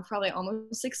 I don't know, probably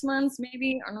almost 6 months,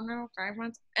 maybe, I don't know, 5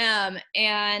 months.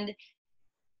 And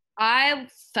I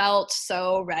felt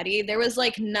so ready. There was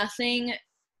like nothing,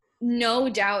 no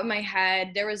doubt in my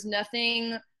head. There was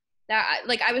nothing that,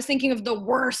 like, I was thinking of the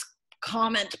worst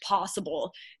comment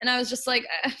possible, and I was just like,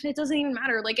 it doesn't even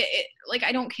matter. Like, like,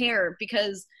 I don't care,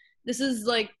 because this is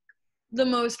like the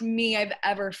most me I've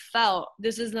ever felt.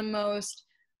 This is the most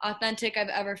authentic I've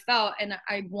ever felt, and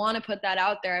I want to put that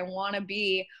out there. I want to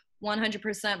be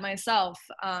 100% myself.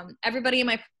 Everybody in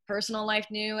my personal life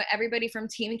knew. Everybody from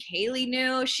Team Kaylie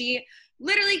knew. She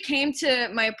literally came to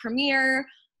my premiere,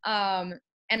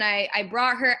 And I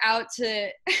brought her out to,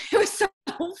 it was so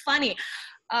funny.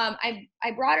 I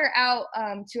brought her out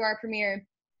to our premiere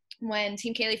when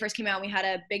Team Kaylie first came out. We had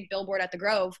a big billboard at the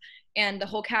Grove, and the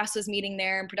whole cast was meeting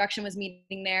there, and production was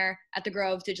meeting there at the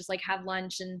Grove to just like have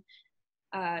lunch and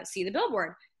see the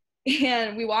billboard.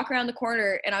 And we walk around the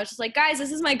corner, and I was just like, guys,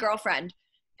 this is my girlfriend.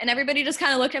 And everybody just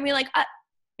kind of looked at me like,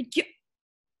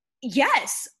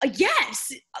 yes,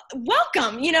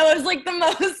 welcome. You know, it was like the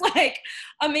most like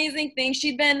amazing thing.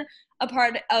 She'd been a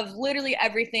part of literally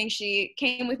everything. She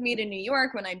came with me to New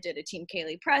York when I did a Team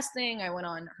Kaylie press thing. I went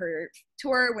on her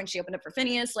tour when she opened up for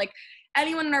Phineas. Like,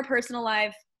 anyone in our personal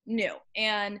life knew.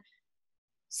 And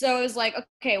so it was like,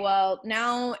 okay, well,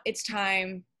 now it's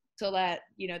time to let,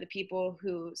 you know, the people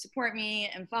who support me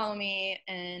and follow me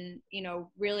and, you know,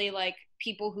 really like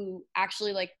people who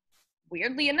actually like,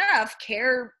 weirdly enough,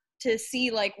 care to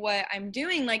see like what I'm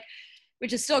doing, like,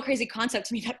 which is still a crazy concept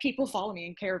to me that people follow me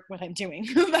and care what I'm doing.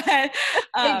 But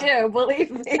They do,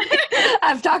 believe me.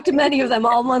 I've talked to many of them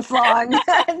all month long,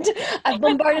 and I've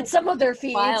bombarded some of their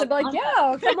feeds. I'm like,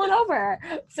 yo, come on over.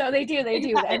 So they do,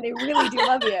 and they really do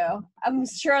love you. I'm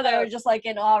sure they're just like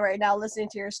in awe right now listening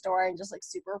to your story and just like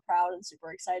super proud and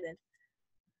super excited.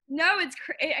 No, it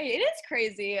is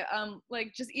crazy.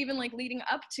 Like just even like leading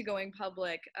up to going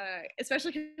public,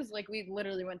 especially because like we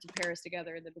literally went to Paris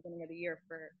together at the beginning of the year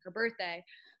for her birthday.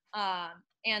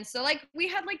 And so like we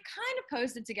had like kind of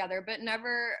posted together, but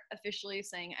never officially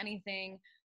saying anything.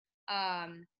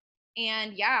 And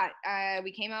yeah, I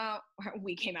came out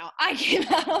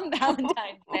on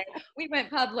Valentine's Day. We went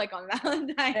public on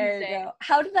Valentine's There you Day. go.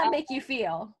 How did that make you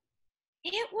feel?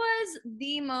 It was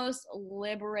the most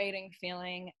liberating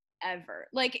feeling ever.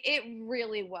 Like, it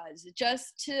really was.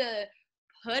 Just to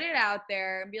put it out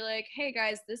there and be like, hey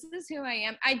guys, this is who I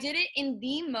am. I did it in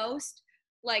the most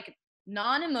like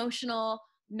non-emotional,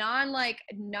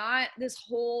 not this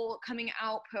whole coming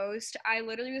out post. I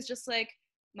literally was just like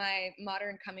my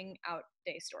modern coming out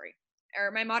day story, or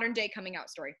my modern day coming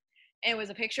out story. And it was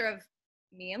a picture of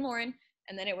me and Lauren,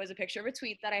 and then it was a picture of a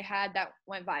tweet that I had that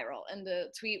went viral. And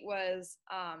the tweet was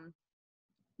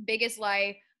biggest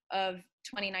lie of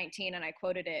 2019. And I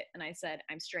quoted it and I said,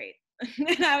 I'm straight.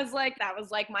 And I was like, that was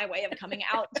like my way of coming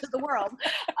out to the world.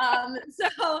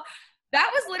 So that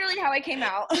was literally how I came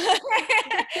out.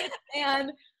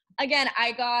 And again,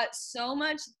 I got so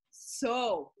much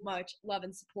love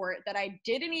and support that I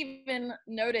didn't even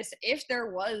notice if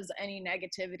there was any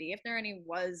negativity, if there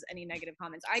was any negative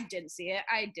comments. I didn't see it.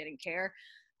 I didn't care.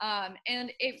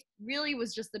 And it really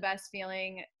was just the best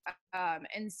feeling.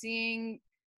 And seeing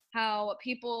how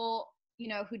people, you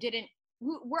know, who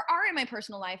are in my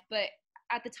personal life, but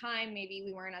at the time, maybe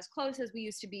we weren't as close as we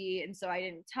used to be. And so I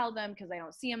didn't tell them because I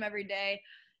don't see them every day.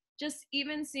 Just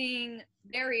even seeing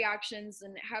their reactions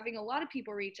and having a lot of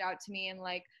people reach out to me, and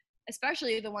like,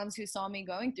 especially the ones who saw me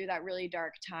going through that really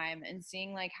dark time, and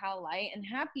seeing like how light and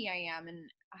happy I am and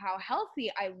how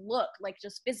healthy I look, like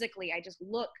just physically, I just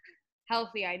look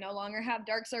healthy. I no longer have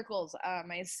dark circles.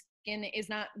 My skin is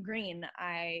not green.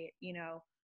 I, you know,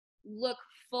 look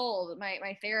full.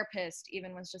 My therapist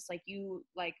even was just like,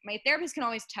 my therapist can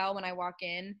always tell when I walk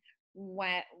in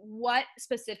what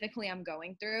specifically I'm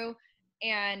going through.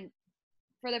 And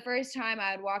for the first time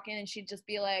I would walk in and she'd just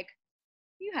be like,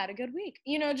 you had a good week,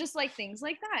 you know, just like things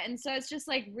like that. And so it's just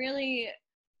like really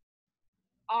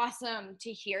awesome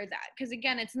to hear that, because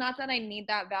again, it's not that I need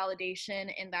that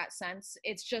validation in that sense.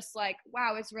 It's just like,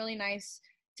 wow, it's really nice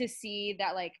to see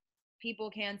that like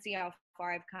people can see how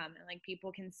far I've come, and like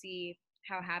people can see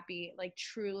how happy, like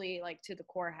truly, like to the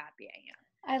core happy I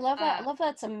am. I love that. I love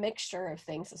that it's a mixture of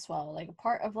things as well. Like a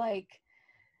part of like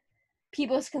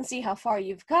people can see how far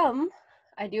you've come.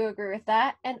 I do agree with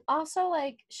that. And also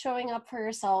like showing up for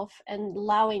yourself and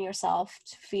allowing yourself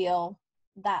to feel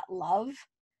that love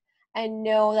and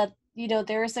know that, you know,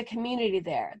 there is a community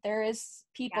there. There is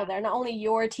people there, not only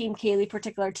your Team Kaylie,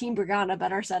 particular Team Bryana,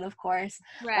 better said, of course,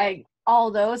 right, like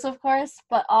all those, of course,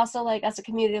 but also like as a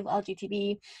community of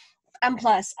LGTB. And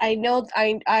plus, I know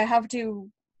I have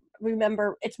to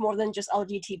remember it's more than just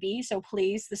LGTB, so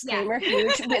please, disclaimer,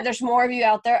 huge. There's more of you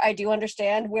out there. I do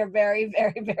understand. We're very,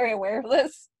 very, very aware of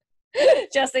this,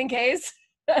 just in case.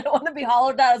 I don't want to be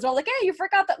hollowed out as well. Like, hey, you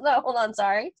forgot that. No, hold on.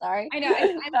 Sorry. I know.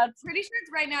 I'm pretty sure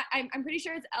it's right now. I'm pretty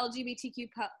sure it's LGBTQ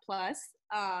plus.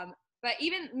 But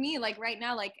even me, like right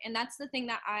now, like, and that's the thing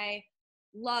that I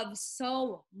love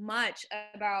so much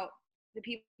about the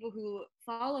people who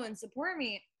follow and support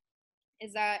me,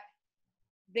 is that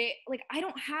they, like, I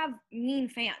don't have mean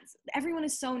fans. Everyone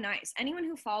is so nice. Anyone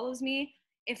who follows me,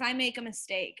 if I make a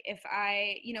mistake, if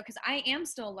I, you know, because I am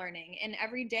still learning, and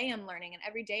every day I'm learning, and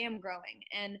every day I'm growing.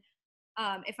 And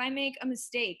If I make a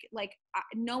mistake, like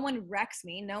no one wrecks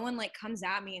me, no one like comes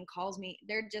at me and calls me.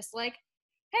 They're just like,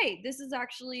 hey, this is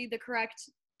actually the correct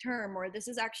term, or this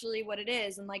is actually what it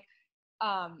is. And like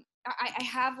I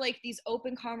have like these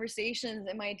open conversations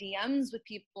in my DMs with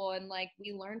people, and like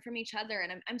we learn from each other,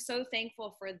 and I'm so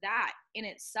thankful for that in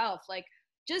itself. Like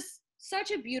just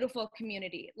such a beautiful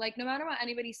community. Like no matter what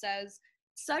anybody says,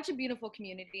 such a beautiful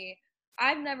community.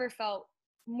 I've never felt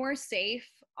more safe,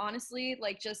 honestly,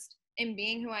 like just in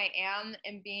being who I am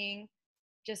and being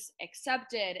just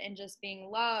accepted and just being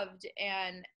loved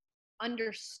and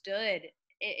understood.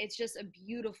 It's just a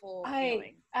beautiful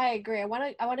feeling. I agree. I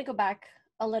want to go back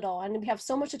a little, and we have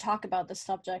so much to talk about this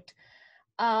subject.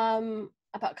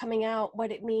 About coming out,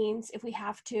 what it means, if we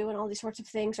have to, and all these sorts of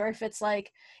things, or if it's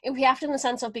like, if we have to in the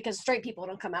sense of because straight people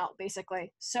don't come out,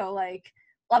 basically. So like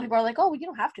a lot of people are like, oh, well, you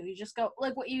don't have to. You just go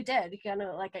like what you did, kind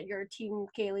of like at your Team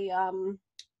Kaylie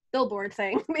billboard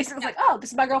thing. Basically, it's like, oh,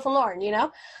 this is my girlfriend Lauren, you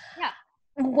know? Yeah.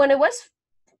 When it was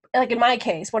like in my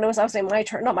case, when it was, I was saying my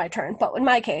turn, not my turn, but in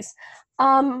my case,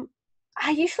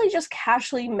 I usually just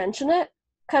casually mention it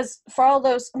because for all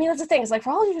those, I mean, that's the thing. It's like,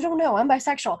 for all of you who don't know, I'm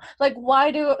bisexual. Like,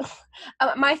 why do,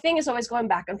 my thing is always going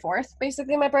back and forth,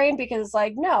 basically, in my brain, because it's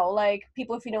like, no, like,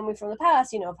 people, if you know me from the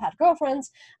past, you know, I've had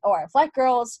girlfriends, or I've liked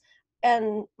girls,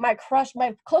 and my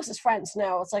closest friends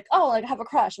know, it's like, oh, like, I have a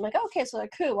crush. I'm like, okay, so,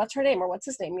 like, who, what's her name, or what's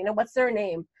his name, you know, what's their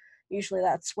name? Usually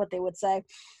that's what they would say.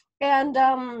 And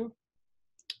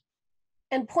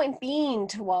point being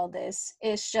to all this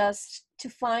is just to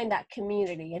find that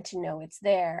community and to know it's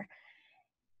there.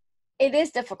 It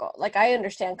is difficult. Like, I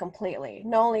understand completely,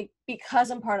 not only because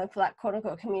I'm part of that quote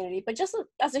unquote community, but just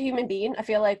as a human being. I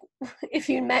feel like if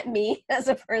you met me as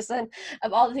a person,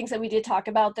 of all the things that we did talk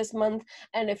about this month,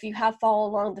 and if you have followed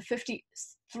along the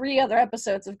 53 other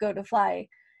episodes of Go to Fly,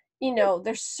 you know,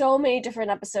 there's so many different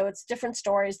episodes, different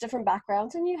stories, different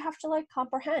backgrounds, and you have to like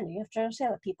comprehend. You have to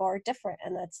understand that people are different,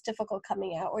 and that's difficult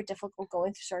coming out or difficult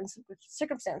going through certain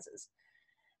circumstances.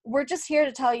 We're just here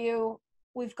to tell you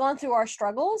we've gone through our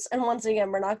struggles, and once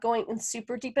again, we're not going in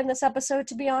super deep in this episode,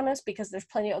 to be honest, because there's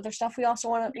plenty of other stuff we also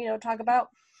want to, you know, talk about.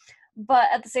 But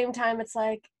at the same time, it's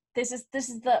like this is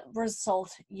the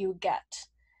result you get,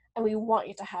 and we want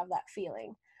you to have that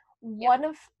feeling. One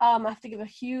of I have to give a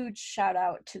huge shout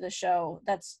out to the show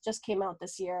that's just came out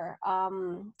this year.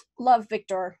 Love,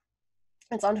 Victor.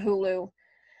 It's on Hulu,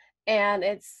 and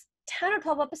it's 10 or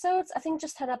 12 episodes. I think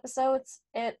just 10 episodes.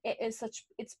 And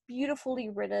it's beautifully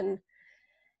written.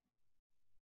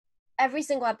 Every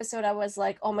single episode I was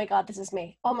like, oh my god, this is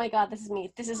me. Oh my god, this is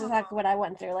me. This is exactly what I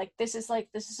went through. Like this is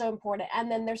so important.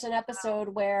 And then there's an episode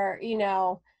where, you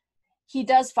know, he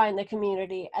does find the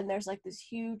community, and there's like this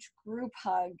huge group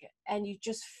hug, and you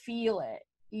just feel it.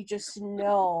 You just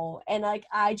know. And like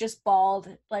I just bawled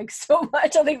like so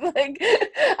much. I think like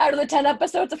out of the 10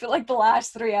 episodes, I feel like the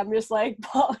last 3 I'm just like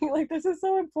bawling, like this is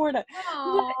so important.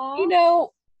 But, you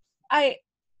know, I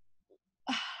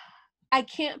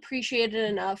can't appreciate it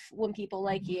enough when people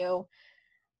like you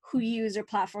who use their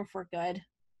platform for good.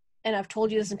 And I've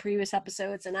told you this in previous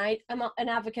episodes, and I'm an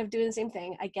advocate of doing the same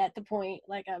thing. I get the point.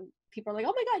 Like, people are like,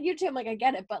 oh my god, YouTube. I'm like, I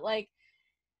get it. But like,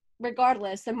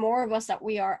 regardless, the more of us that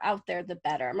we are out there, the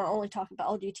better. I'm not only talking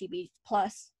about LGTB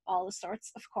plus all the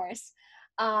sorts, of course,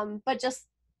 but just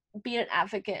be an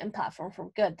advocate and platform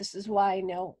for good. This is why I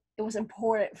know it was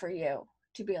important for you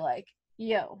to be like,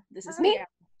 yo, this is me.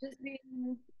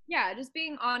 Just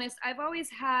being honest. I've always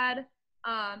had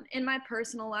in my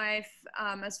personal life,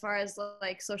 as far as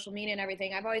like social media and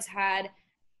everything, I've always had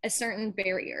a certain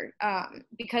barrier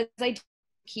because I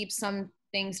keep some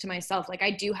things to myself. Like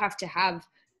I do have to have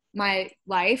my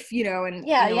life, you know, and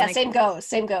you know, Yeah, same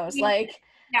goes. Like,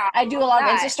 yeah, I do a lot of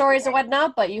Insta that. stories and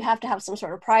whatnot, but you have to have some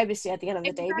sort of privacy at the end of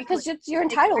the day because you're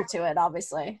entitled to it,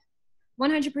 obviously.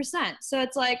 100%. So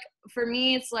it's like, for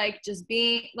me, it's like just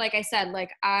being, like I said,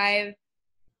 like I've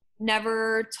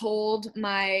never told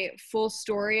my full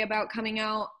story about coming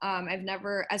out. I've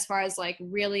never, as far as like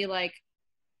really like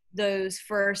those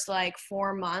first like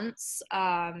 4 months,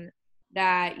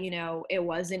 that, you know, it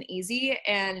wasn't easy,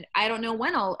 and I don't know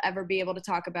when I'll ever be able to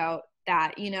talk about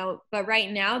that, you know, but right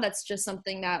now that's just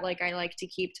something that like I like to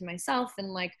keep to myself,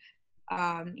 and like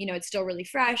you know, it's still really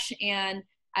fresh, and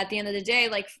at the end of the day,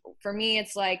 like for me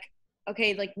it's like,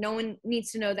 okay, like no one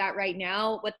needs to know that right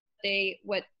now. What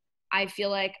I feel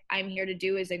like I'm here to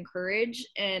do is encourage,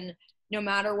 and no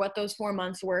matter what those 4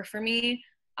 months were for me,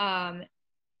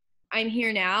 I'm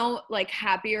here now, like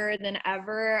happier than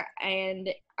ever, and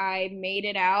I made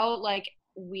it out. Like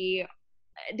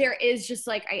there is just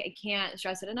like, I can't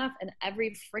stress it enough, and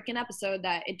every freaking episode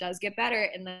that it does get better,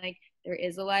 and like there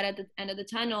is a light at the end of the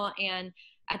tunnel. And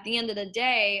at the end of the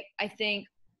day, I think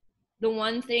the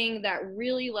one thing that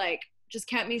really like just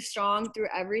kept me strong through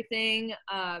everything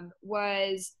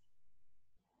was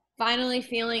finally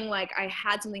feeling like I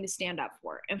had something to stand up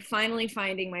for, and finally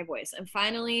finding my voice, and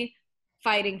finally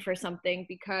fighting for something.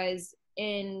 Because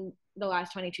in the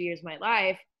last 22 years of my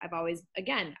life, I've always,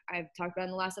 again, I've talked about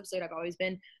in the last episode, I've always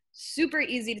been super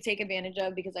easy to take advantage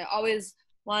of, because I always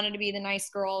wanted to be the nice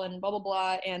girl and blah, blah,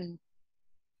 blah. And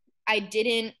I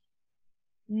didn't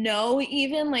know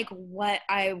even like what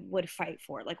I would fight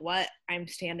for, like what I'm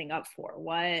standing up for,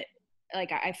 what,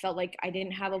 like I felt like I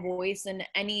didn't have a voice in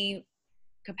any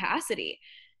capacity.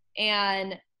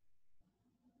 And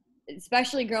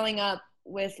especially growing up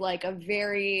with like a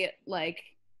very like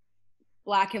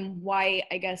black and white,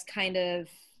 I guess, kind of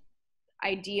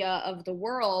idea of the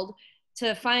world,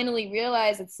 to finally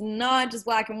realize it's not just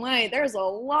black and white, there's a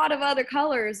lot of other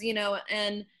colors, you know,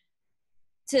 and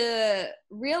to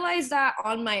realize that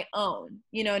on my own,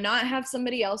 you know, not have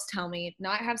somebody else tell me,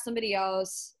 not have somebody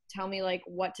else tell me like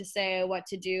what to say, what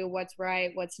to do, what's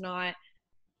right, what's not,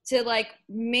 to like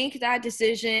make that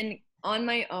decision on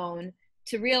my own,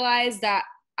 to realize that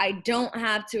I don't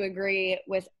have to agree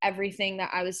with everything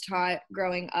that I was taught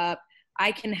growing up.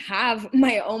 I can have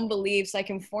my own beliefs. I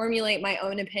can formulate my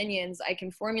own opinions. I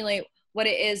can formulate what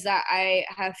it is that I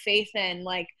have faith in.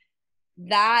 Like,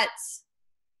 that's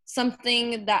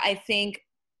something that I think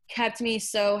kept me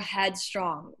so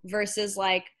headstrong versus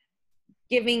like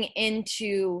giving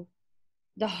into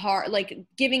the heart, like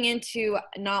giving into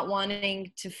not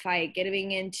wanting to fight,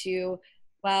 giving into,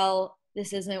 well,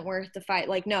 this isn't worth the fight.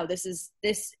 Like, no, this is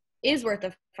worth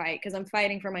the fight, because I'm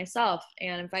fighting for myself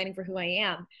and I'm fighting for who I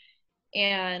am.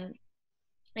 And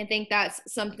I think that's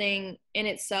something in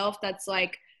itself that's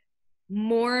like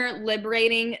more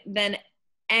liberating than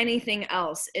anything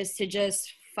else, is to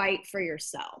just fight for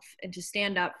yourself and to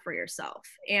stand up for yourself.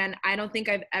 And I don't think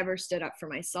I've ever stood up for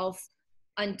myself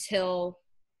until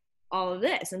all of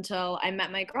this, until I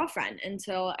met my girlfriend,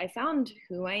 until I found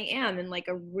who I am and like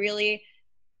a really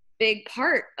big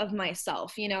part of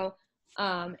myself, you know?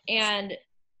 And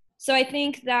so I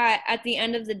think that at the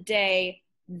end of the day,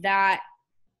 that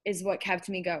is what kept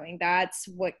me going. That's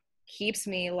what keeps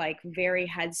me like very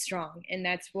headstrong. And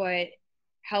that's what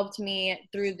helped me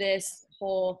through this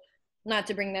whole, not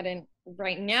to bring that in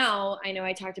right now, I know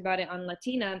I talked about it on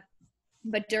Latina,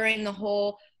 but during the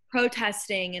whole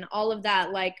protesting and all of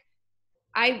that, like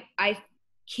I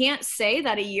can't say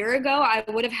that a year ago I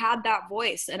would have had that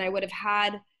voice, and I would have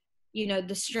had, you know,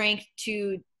 the strength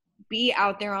to be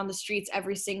out there on the streets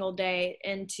every single day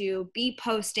and to be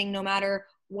posting no matter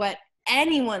what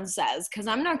anyone says. Because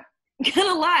I'm not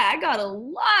gonna lie, I got a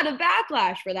lot of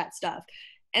backlash for that stuff,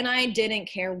 and I didn't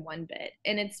care one bit.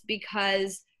 And it's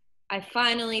because I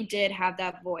finally did have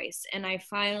that voice, and I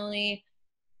finally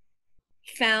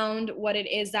found what it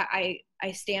is that I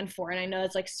stand for. And I know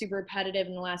it's like super repetitive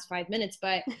in the last 5 minutes,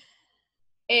 but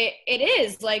it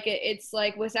is like, it's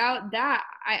like without that,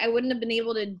 I wouldn't have been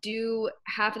able to do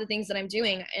half of the things that I'm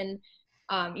doing. And,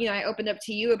 you know, I opened up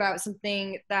to you about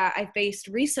something that I faced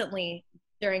recently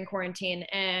during quarantine.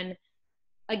 And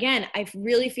again, I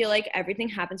really feel like everything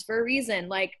happens for a reason.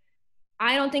 Like,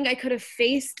 I don't think I could have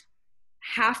faced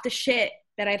half the shit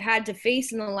that I've had to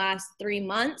face in the last 3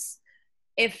 months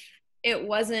if it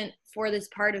wasn't for this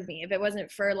part of me, if it wasn't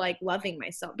for like loving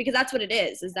myself, because that's what it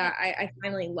is that I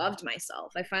finally loved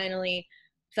myself. I finally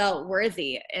felt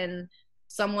worthy, and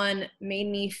someone made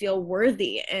me feel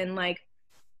worthy, and like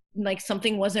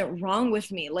something wasn't wrong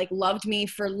with me, like loved me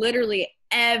for literally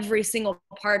every single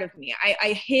part of me.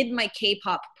 I hid my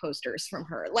K-pop posters from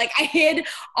her. Like, I hid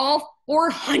all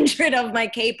 400 of my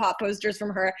K-pop posters from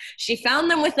her. She found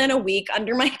them within a week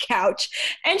under my couch,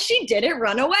 and she didn't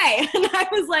run away. And I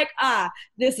was like,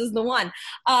 this is the one.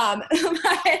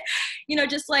 But, you know,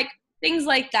 just like things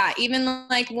like that. Even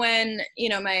like when, you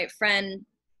know, my friend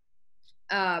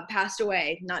passed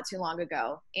away not too long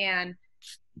ago, and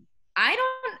I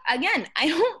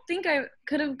don't think I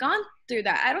could have gone through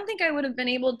that. I don't think I would have been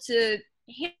able to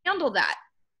handle that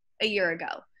a year ago.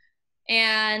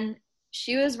 And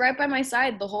she was right by my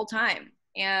side the whole time.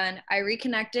 And I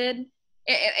reconnected.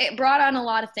 It brought on a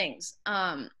lot of things.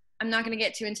 I'm not going to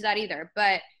get too into that either,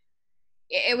 but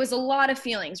it was a lot of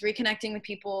feelings, reconnecting with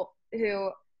people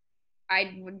who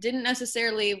I didn't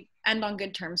necessarily end on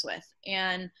good terms with.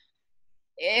 And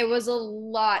it was a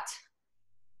lot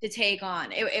to take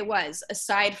on. It was,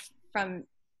 aside from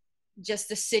just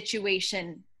the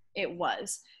situation it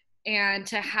was. And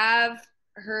to have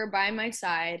her by my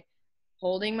side,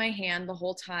 holding my hand the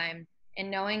whole time, and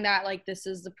knowing that like this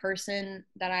is the person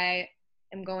that I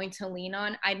am going to lean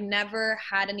on. I'd never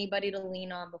had anybody to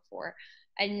lean on before.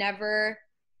 I never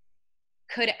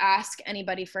could ask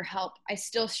anybody for help. I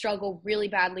still struggle really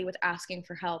badly with asking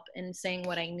for help and saying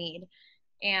what I need.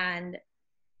 And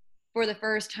for the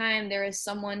first time, there is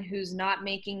someone who's not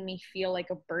making me feel like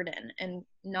a burden and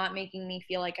not making me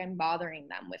feel like I'm bothering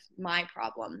them with my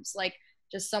problems. Like,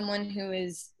 just someone who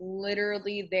is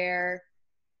literally there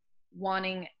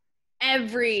wanting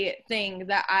everything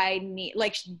that I need,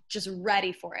 like just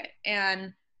ready for it.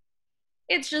 And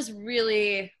it's just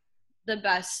really the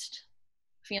best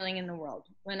feeling in the world.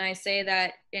 When I say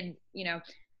that, and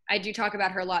I do talk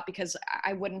about her a lot because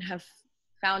I wouldn't have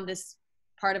found this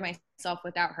part of myself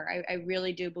without her. I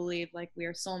really do believe like we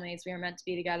are soulmates, we are meant to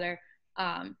be together.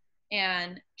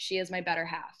 And she is my better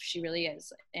half. She really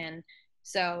is. And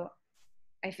so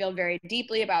I feel very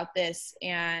deeply about this.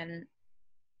 And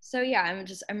so, yeah,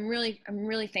 I'm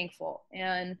really thankful.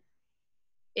 And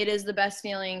it is the best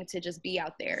feeling to just be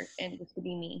out there and just to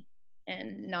be me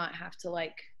and not have to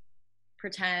like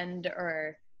pretend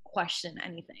or question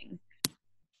anything.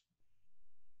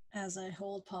 As I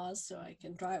hold pause so I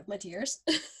can dry up my tears.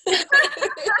 Because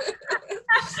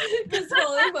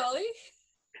holy moly,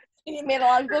 you made a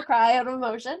lot of people cry out of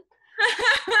emotion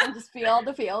and just feel all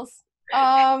the feels.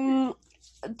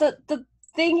 The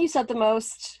thing you said the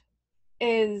most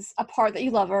is a part that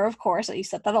you love her, of course, you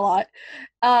said that a lot,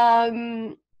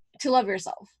 to love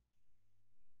yourself.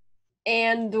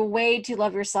 And the way to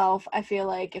love yourself, I feel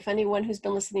like if anyone who's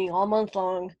been listening all month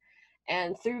long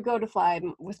and through Go to Fly,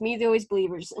 with me, the Always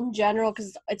Believers, in general,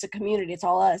 because it's a community, it's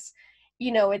all us,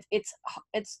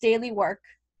 it's daily work.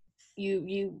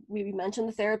 We mentioned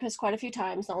the therapist quite a few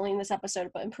times, not only in this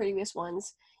episode, but in previous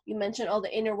ones. You mentioned all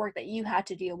the inner work that you had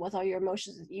to deal with, all your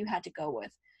emotions that you had to go with.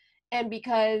 And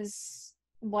because,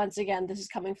 once again, this is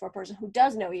coming from a person who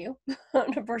does know you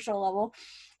on a personal level,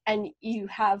 and you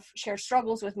have shared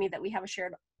struggles with me that we haven't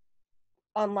shared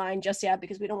online just yet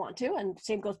because we don't want to, and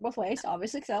same goes both ways,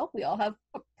 obviously. So we all have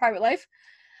a private life.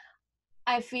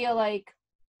 I feel like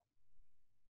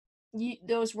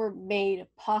those were made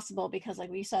possible because,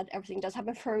 like we said, everything does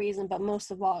happen for a reason, but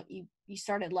most of all, you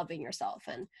started loving yourself.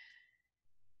 And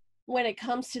when it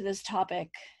comes to this topic,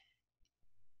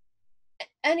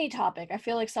 any topic, I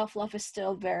feel like self-love is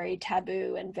still very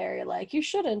taboo and very like you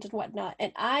shouldn't and whatnot.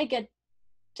 And I've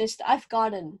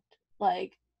gotten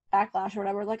like backlash or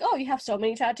whatever, like, oh, you have so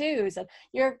many tattoos and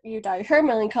you dye your hair a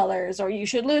million colors, or you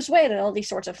should lose weight, and all these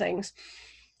sorts of things.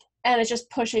 And it's just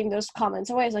pushing those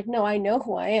comments away. It's like, no, I know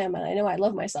who I am, and I know I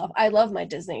love myself. I love my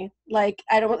Disney. Like,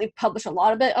 I don't really publish a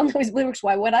lot of it on those lyrics.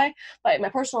 Why would I? But in my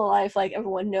personal life, like,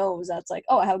 everyone knows that's like,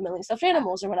 oh, I have a million stuffed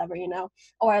animals or whatever,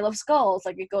 Oh, I love skulls.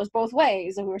 Like, it goes both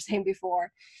ways, as we were saying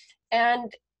before.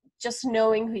 And just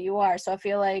knowing who you are. So I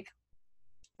feel like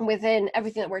within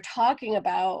everything that we're talking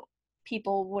about,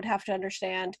 people would have to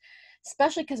understand,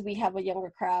 especially because we have a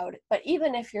younger crowd, but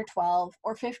even if you're 12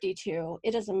 or 52,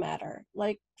 it doesn't matter.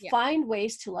 Like, find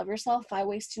ways to love yourself, find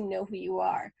ways to know who you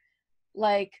are.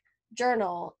 Like,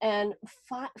 journal and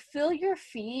fill your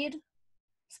feed,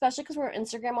 especially because we're on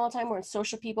Instagram all the time, we're on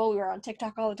social people, we're on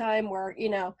TikTok all the time, we're,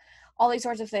 all these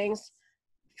sorts of things.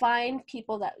 Find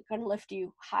people that are going to lift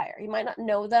you higher. You might not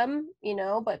know them,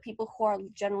 but people who are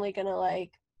generally going to like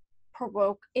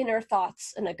provoke inner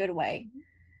thoughts in a good way.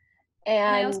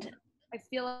 And I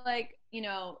feel like,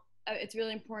 it's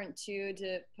really important too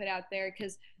to put out there,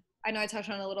 because I know I touched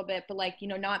on it a little bit, but like,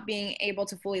 not being able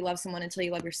to fully love someone until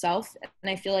you love yourself. And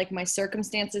I feel like my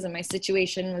circumstances and my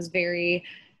situation was very,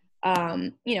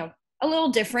 a little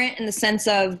different in the sense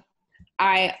of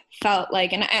I felt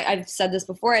like, and I've said this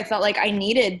before, I felt like I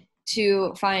needed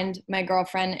to find my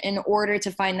girlfriend in order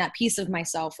to find that piece of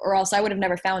myself, or else I would have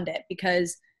never found it,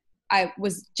 because I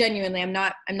was genuinely, I'm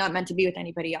not meant to be with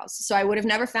anybody else. So I would have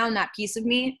never found that piece of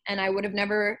me, and I would have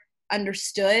never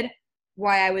understood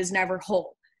why I was never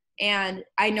whole. And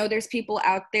I know there's people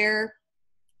out there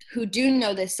who do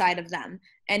know this side of them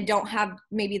and don't have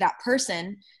maybe that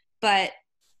person, but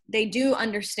they do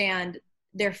understand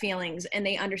their feelings and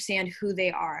they understand who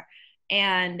they are.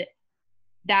 And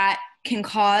that can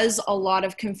cause a lot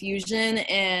of confusion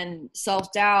and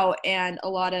self-doubt and a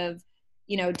lot of,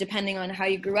 depending on how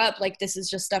you grew up, like this is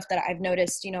just stuff that I've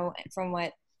noticed, from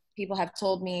what people have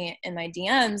told me in my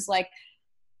DMs, like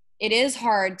it is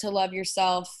hard to love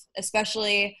yourself,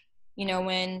 especially,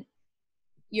 when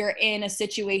you're in a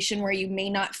situation where you may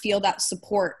not feel that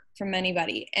support from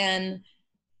anybody. And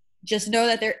just know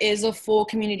that there is a full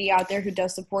community out there who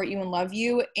does support you and love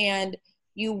you, and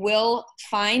you will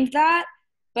find that,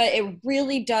 but it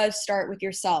really does start with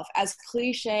yourself. As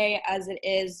cliche as it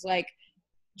is, like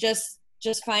just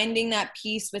finding that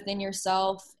peace within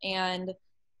yourself. And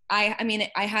I mean,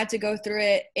 I had to go through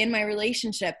it in my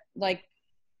relationship. Like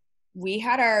we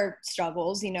had our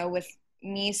struggles, you know, with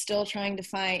me still trying to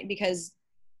find, because,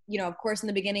 you know, of course in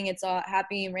the beginning it's all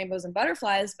happy and rainbows and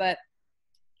butterflies, but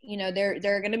you know, there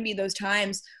are going to be those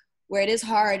times where it is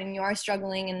hard and you are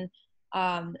struggling.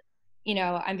 And, you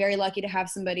know, I'm very lucky to have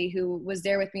somebody who was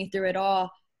there with me through it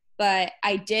all, but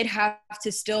I did have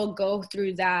to still go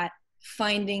through that,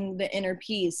 finding the inner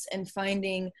peace and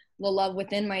finding the love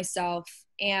within myself.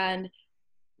 And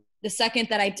the second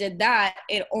that I did that,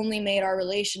 it only made our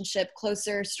relationship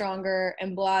closer, stronger,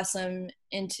 and blossom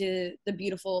into the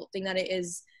beautiful thing that it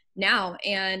is now.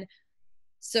 And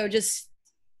so just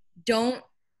don't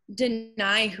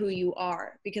deny who you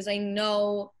are, because I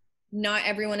know not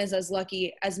everyone is as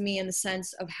lucky as me in the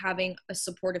sense of having a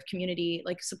supportive community,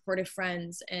 like supportive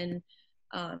friends, and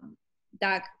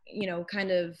that, you know,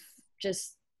 kind of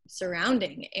just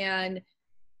surrounding. And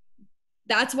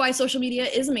that's why social media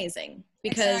is amazing,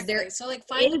 because exactly. So like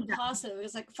find it positive.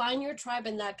 It's like find your tribe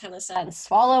in that kind of sense.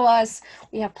 Follow us.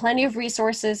 We have plenty of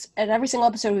resources, and every single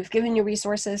episode we've given you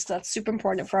resources. So that's super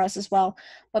important for us as well.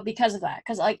 But because of that,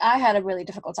 because like I had a really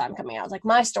difficult time coming out. Like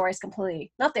my story is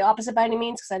completely not the opposite by any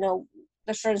means, because I know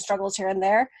there's certain struggles here and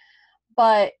there,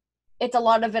 but it's a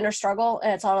lot of inner struggle,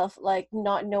 and it's a lot of like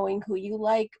not knowing who you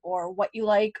like or what you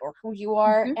like or who you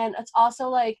are. Mm-hmm. And it's also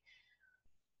like,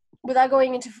 without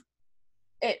going into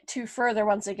it too further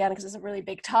once again, because it's a really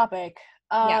big topic,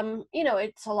 you know,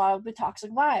 it's a lot of the toxic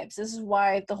vibes. This is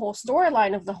why the whole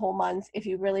storyline of the whole month, if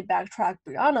you really backtrack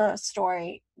Bryana's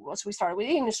story, was we started with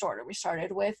eating disorder, we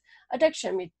started with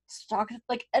addiction, we talked,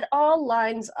 like, it all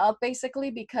lines up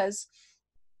basically, because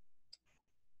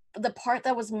the part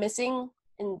that was missing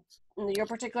in your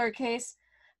particular case,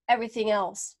 everything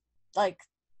else, like,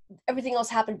 everything else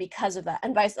happened because of that.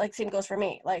 And vice, like, same goes for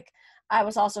me. Like, I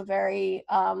was also very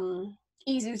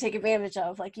easy to take advantage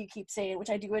of, like you keep saying, which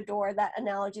I do adore that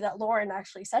analogy that Lauren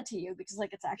actually said to you, because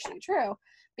like it's actually true,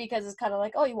 because it's kind of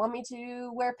like, oh, you want me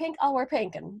to wear pink, I'll wear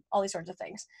pink, and all these sorts of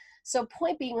things. So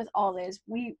point being with all this,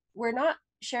 we're not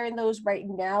sharing those right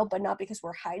now, but not because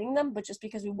we're hiding them, but just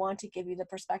because we want to give you the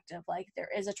perspective, like there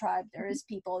is a tribe, there is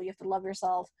people, you have to love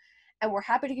yourself, and we're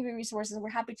happy to give you resources, we're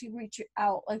happy to reach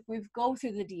out, like we've go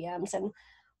through the DMs, and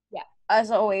yeah,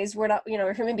 as always, we're not, you know,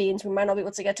 we're human beings, we might not be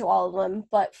able to get to all of them,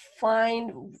 but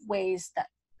find ways that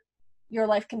your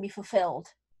life can be fulfilled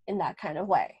in that kind of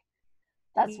way.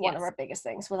 That's one of our biggest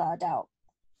things, without a doubt.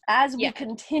 As we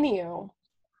continue,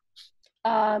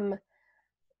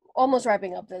 almost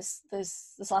wrapping up this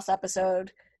last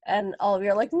episode, and all of you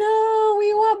are like, no,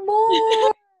 we want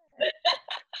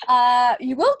more.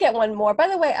 You will get one more. By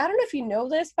the way, I don't know if you know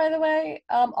this, by the way,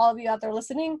 all of you out there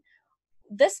listening,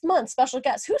 this month's special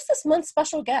guest. Who's this month's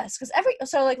special guest? Because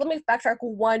let me backtrack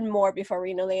one more before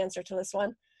we know the answer to this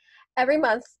one. Every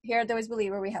month here at The Always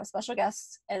Believer, we have special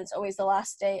guests, and it's always the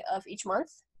last day of each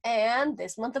month. And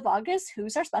this month of August,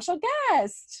 who's our special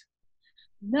guest?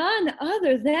 None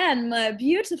other than my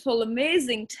beautiful,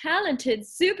 amazing, talented,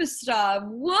 superstar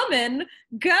woman,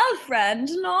 girlfriend,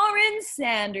 Lauren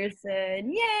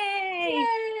Sanderson. Yay!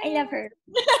 I love her.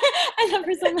 I love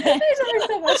her so much. I love her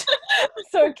so much.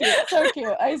 So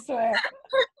cute, I swear.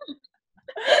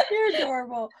 You're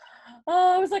adorable.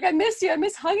 Oh, I was like, I miss you. I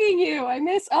miss hugging you.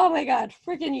 Oh my God,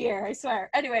 freaking year, I swear.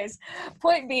 Anyways,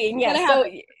 point being,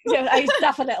 I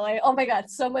definitely, oh my God,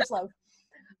 so much love.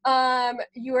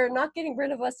 You are not getting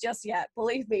rid of us just yet.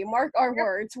 Believe me, mark our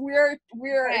words. We're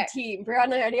a team.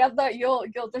 Bryana, any of that, you'll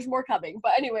there's more coming.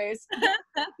 But anyways,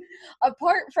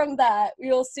 apart from that,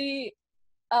 you'll see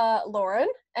Lauren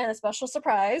and a special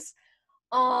surprise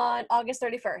on August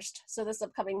 31st. So this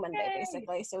upcoming Monday,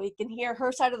 basically. So we can hear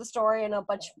her side of the story and a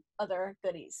bunch of other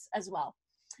goodies as well.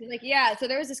 Like, yeah, so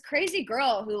there was this crazy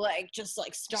girl who just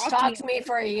stalked me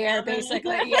for a year,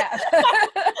 basically. Yeah.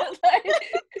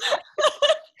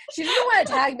 She didn't want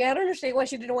to tag me. I don't understand why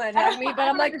she didn't want to tag me, but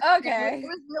I'm like, okay. It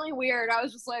was really weird. I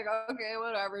was just like, okay,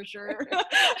 whatever, sure.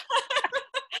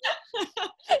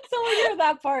 So we'll hear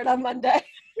that part on Monday.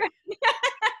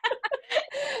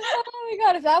 Oh my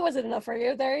God, if that wasn't enough for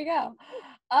you, there you go.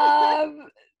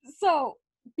 So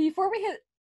before we hit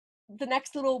the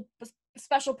next little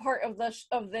special part of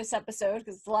this episode,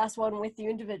 because it's the last one with you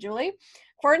individually,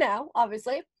 for now,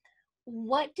 obviously,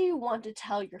 what do you want to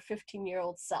tell your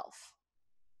 15-year-old self?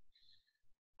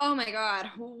 Oh my God,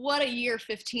 what a year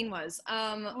 15 was.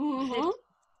 God.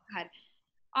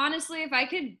 Honestly, if I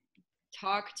could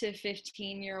talk to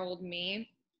 15-year-old me,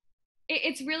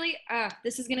 it's really,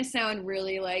 this is going to sound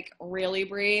really really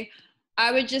Brie.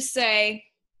 I would just say,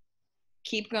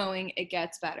 keep going, it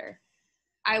gets better.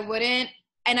 I wouldn't,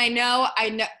 and I know,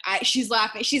 she's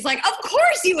laughing. She's like, of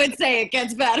course you would say it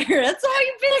gets better. That's all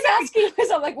you've been asking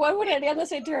myself, like, what would Ariana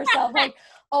say to herself? Like,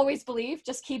 always believe,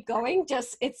 just keep going,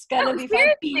 just, it's gonna be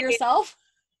fine, be yourself.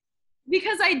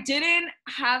 Because I didn't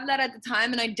have that at the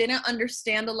time, and I didn't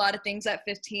understand a lot of things at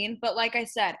 15. But like I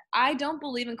said, I don't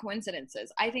believe in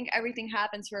coincidences. I think everything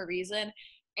happens for a reason.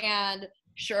 And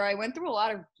sure, I went through a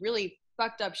lot of really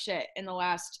fucked up shit in the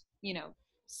last,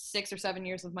 6 or 7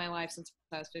 years of my life since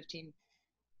I was 15.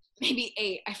 Maybe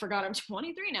 8. I forgot I'm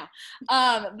 23 now.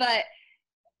 But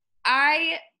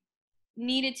I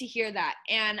needed to hear that.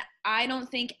 And I don't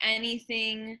think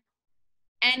anything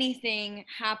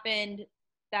happened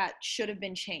that should have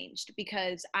been changed,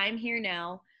 because I'm here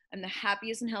now. I'm the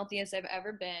happiest and healthiest I've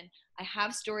ever been. I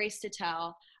have stories to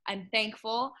tell. I'm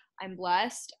thankful. I'm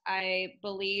blessed. I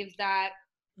believe that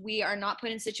we are not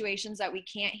put in situations that we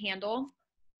can't handle.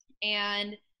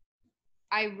 And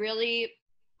I really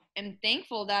am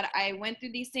thankful that I went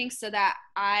through these things so that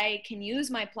I can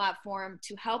use my platform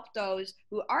to help those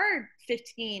who are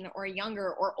 15 or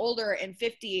younger or older and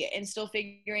 50 and still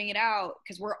figuring it out,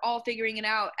 because we're all figuring it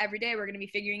out every day. We're going to be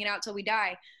figuring it out till we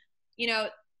die.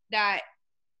 That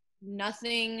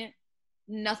nothing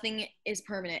is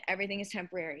permanent. Everything is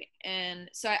temporary. And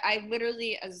so I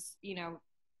literally, as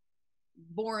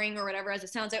boring or whatever as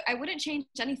it sounds, I wouldn't change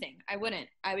anything. I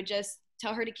would just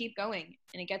tell her to keep going,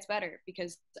 and it gets better,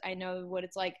 because I know what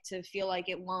it's like to feel like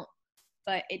it won't,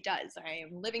 but it does. I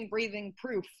am living, breathing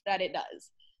proof that it does.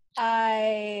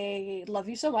 I love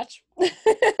you so much.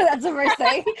 That's the first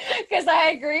thing, because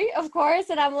I agree, of course.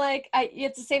 And I'm like,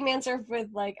 it's the same answer with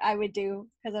like I would do,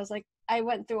 because I was like, I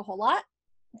went through a whole lot,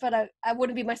 but I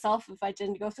wouldn't be myself if I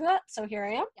didn't go through that. So here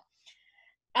I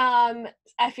am.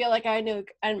 I feel like I know,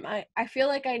 and I feel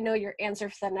like I know your answer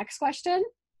for the next question.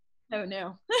 Oh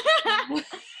no.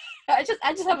 I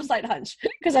just have a slight hunch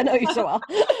because I know you so well.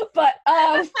 But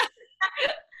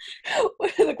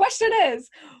the question is,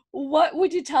 what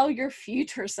would you tell your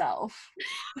future self?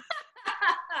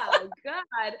 Oh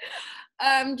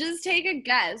God. Just take a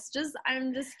guess.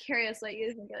 I'm just curious what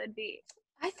you think it would be.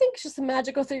 I think it's just a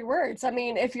magical 3 words. I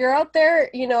mean, if you're out there,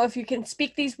 if you can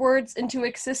speak these words into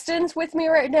existence with me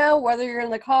right now, whether you're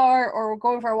in the car or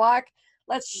going for a walk,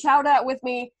 let's shout out with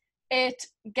me. It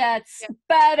gets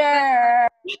better.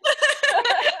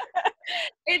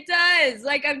 It does.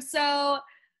 Like, I'm so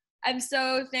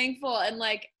thankful. And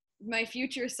like my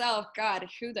future self, God,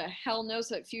 who the hell knows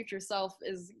what future self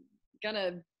is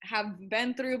gonna have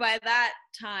been through by that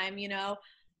time,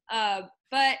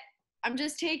 but I'm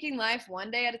just taking life one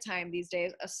day at a time these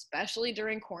days, especially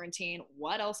during quarantine.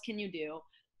 What else can you do?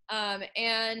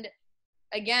 And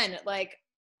again, like,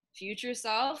 future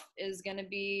self is gonna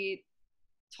be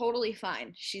totally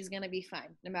fine. She's gonna be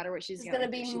fine no matter what she's gonna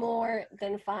be more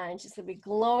than fine. She's gonna be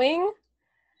glowing.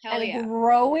 Hell and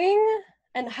growing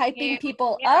and hyping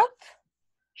people up.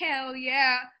 Hell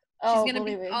yeah. She's gonna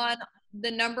be on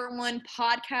the #1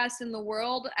 podcast in the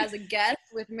world as a guest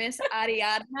with Miss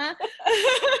Ariadna.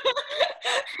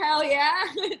 Hell yeah.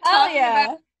 Hell yeah.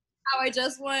 About how I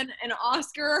just won an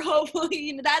Oscar.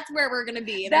 Hopefully that's where we're gonna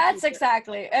be. That's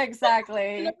exactly. And then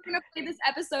we're gonna play this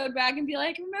episode back and be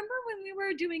like, remember when we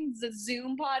were doing the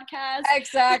Zoom podcast?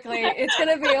 Exactly. It's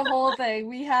gonna be a whole thing.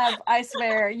 We have, I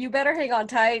swear, you better hang on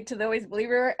tight to the Always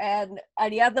Believer and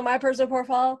Ariadna, my personal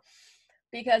profile,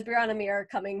 because Bryana and me are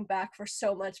coming back for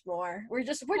so much more. We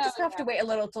just have to wait a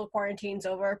little till quarantine's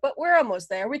over, but we're almost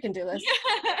there. We can do this.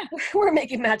 Yeah. We're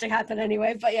making magic happen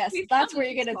anyway. But yes, that's where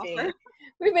you're gonna be.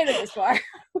 We made it this far.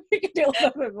 We can do a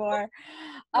little bit more.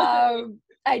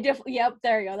 Yep,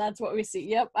 there you go. That's what we see.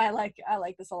 Yep, I like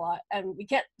this a lot. And we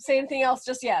can't say anything else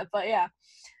just yet, but yeah.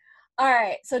 All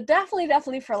right, so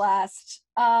definitely for last,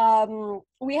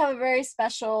 we have a very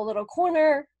special little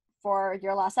corner for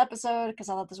your last episode, because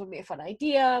I thought this would be a fun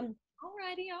idea.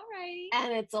 Alrighty.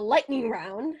 And it's a lightning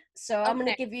round. So okay. I'm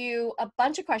going to give you a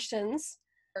bunch of questions.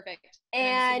 Perfect.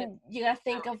 And you got to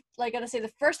think of, like, gotta say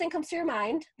the first thing comes to your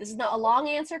mind. This is not a long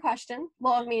answer question.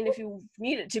 Well, I mean, if you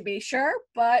need it to be, sure.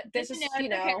 But this is, okay.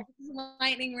 This is a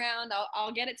lightning round.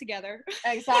 I'll get it together.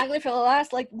 Exactly. For the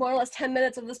last, like, more or less 10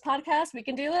 minutes of this podcast, we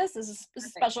can do this. This is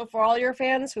special for all your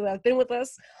fans who have been with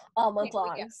us all month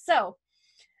long. Yeah. So,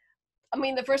 I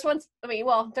mean, the first ones,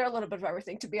 well, they're a little bit of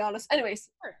everything, to be honest. Anyways,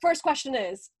 First question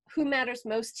is, who matters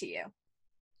most to you?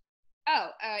 Oh,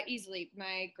 easily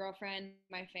my girlfriend,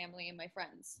 my family, and my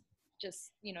friends.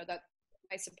 Just, that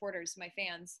my supporters, my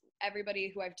fans,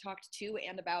 everybody who I've talked to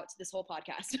and about this whole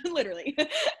podcast, literally.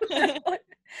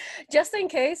 Just in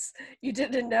case you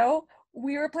didn't know,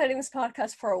 we were planning this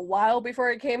podcast for a while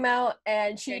before it came out,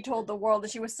 and she told the world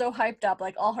that she was so hyped up.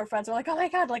 Like, all her friends were like, oh my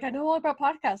God, like, I know all about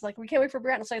podcasts. Like, we can't wait for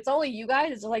Bryana. So it's only you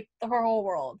guys. It's like her whole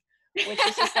world. which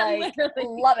is just like,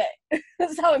 love it.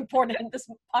 This is how important this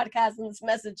podcast and this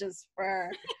message is for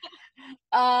her.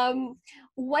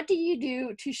 What do you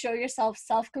do to show yourself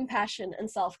self-compassion and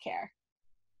self-care?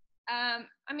 I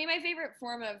mean, my favorite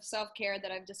form of self-care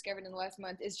that I've discovered in the last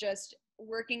month is just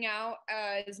working out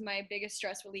is my biggest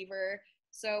stress reliever.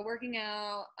 So working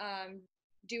out,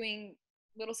 doing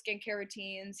little skincare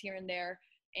routines here and there,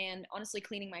 and honestly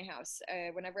cleaning my house.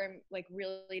 Whenever I'm like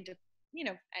really,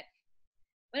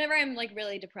 whenever I'm like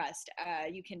really depressed,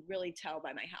 you can really tell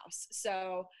by my house.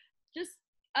 So just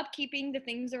upkeeping the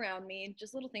things around me,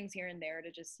 just little things here and there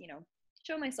to just,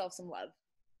 show myself some love.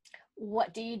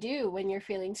 What do you do when you're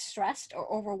feeling stressed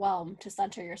or overwhelmed to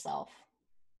center yourself?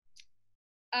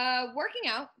 Working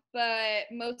out, but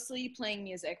mostly playing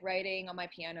music, writing on my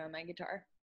piano and my guitar.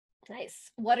 Nice.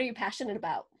 What are you passionate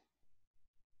about?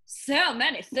 So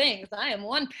many things. I am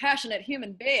one passionate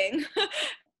human being.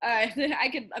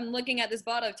 I'm looking at this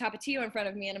bottle of Tapatio in front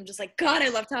of me and I'm just like, God, I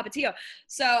love Tapatio.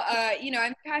 So,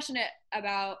 I'm passionate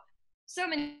about so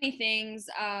many things,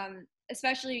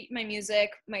 especially my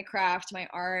music, my craft, my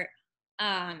art.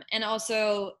 And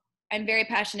also I'm very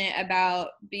passionate about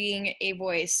being a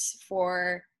voice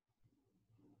for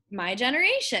my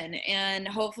generation and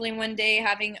hopefully one day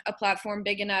having a platform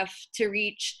big enough to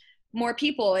reach more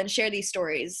people and share these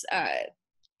stories.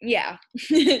 Yeah,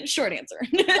 short answer.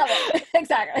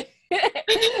 Exactly.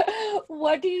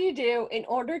 What do you do in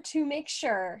order to make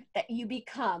sure that you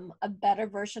become a better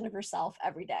version of yourself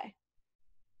every day?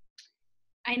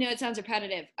 I know it sounds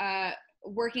repetitive.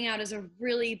 Working out is a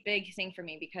really big thing for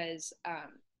me because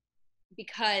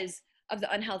of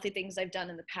the unhealthy things I've done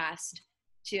in the past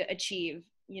to achieve,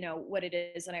 what it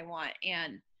is that I want.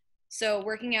 And so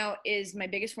working out is my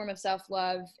biggest form of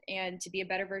self-love and to be a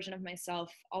better version of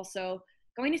myself. Also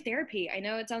going to therapy. I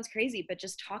know it sounds crazy, but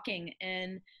just talking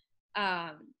and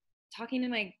talking to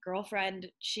my girlfriend.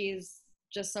 She's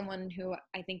just someone who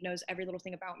I think knows every little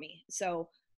thing about me. So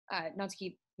not to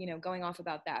keep, going off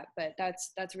about that, but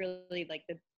that's really like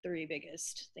the three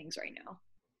biggest things right now.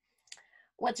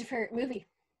 What's your favorite movie?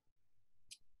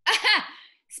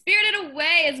 Spirited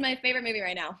Away is my favorite movie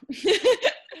right now.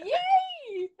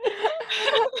 Yay!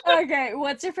 Okay,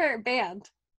 what's your favorite band?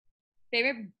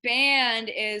 Favorite band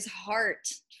is Heart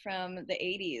from the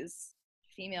 80s.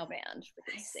 Female band, for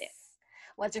goodness sake.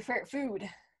 What's your favorite food?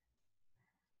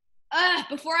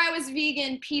 Before I was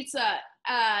vegan, pizza.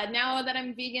 Now that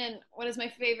I'm vegan, what is my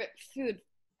favorite food?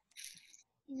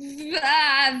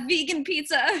 Vegan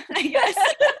pizza, I guess.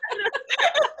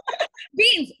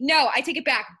 Beans. No, I take it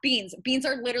back. Beans. Beans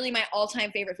are literally my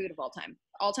all-time favorite food of all time.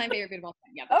 All-time favorite food of all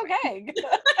time. Yeah. Okay.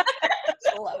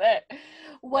 Right. Love it.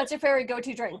 What's your favorite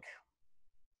go-to drink?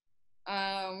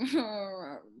 Alcoholic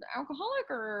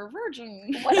or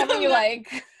virgin? Whatever you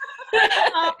like.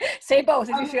 Say both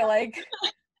if you feel like.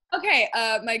 Okay,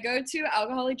 my go-to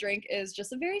alcoholic drink is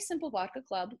just a very simple vodka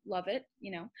club. Love it,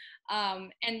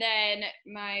 And then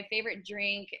my favorite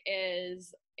drink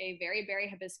is a very berry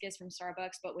hibiscus from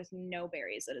Starbucks, but with no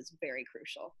berries. That is very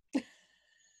crucial.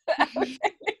 Okay.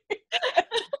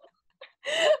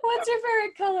 What's your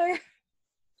favorite color?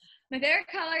 My favorite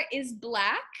color is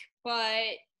black, but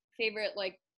favorite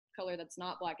color that's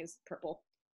not black is purple.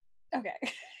 Okay.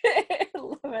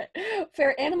 Love it.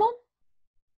 Favorite animal?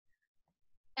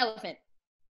 Elephant.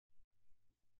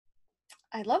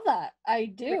 I love that. I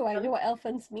do. I know what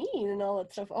elephants mean and all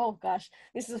that stuff. Oh gosh,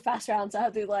 this is a fast round, so I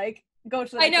have to go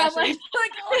to the next question.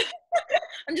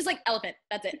 I'm just like elephant.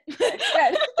 That's it.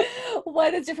 Good.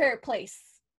 What is your favorite place?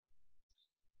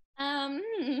 My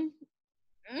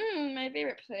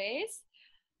favorite place.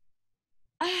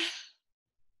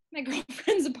 My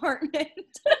girlfriend's apartment.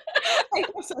 I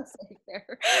feel so safe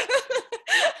there.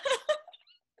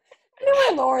 I know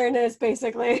where Lauren is,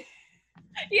 basically.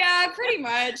 Yeah, pretty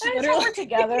much. We're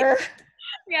together.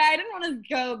 Yeah, I didn't want to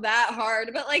go that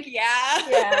hard, but yeah.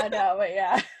 Yeah, no, but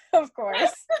yeah, of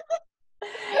course.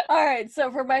 All right,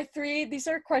 so for my these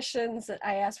are questions that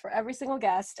I ask for every single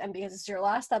guest, and because it's your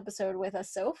last episode with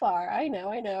us so far, I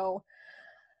know.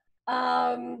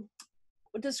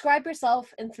 Describe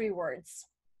yourself in 3 words.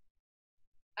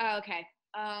 Okay.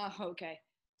 Okay.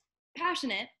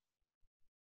 Passionate,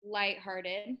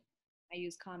 lighthearted. I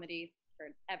use comedy for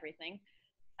everything.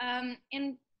 And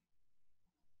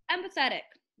empathetic.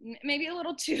 Maybe a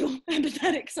little too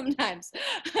empathetic sometimes.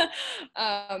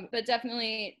 But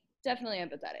definitely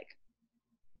empathetic.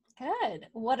 Good.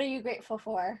 What are you grateful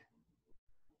for?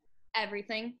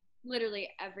 Everything. Literally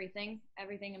everything.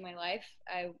 Everything in my life.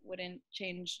 I wouldn't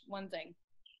change one thing.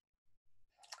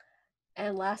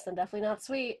 And last and definitely not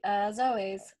sweet, as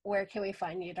always, where can we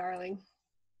find you, darling?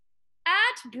 At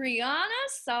at Bryana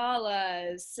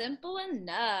Salaz. Simple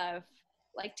enough.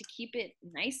 Like to keep it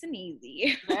nice and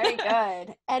easy. Very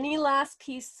good. Any last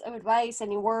piece of advice,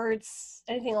 any words,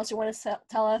 anything else you want to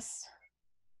tell us?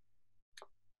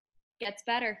 Gets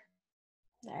better.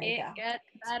 There you go. Gets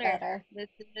better. This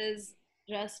is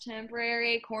just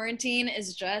temporary. Quarantine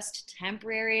is just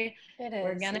temporary. It is.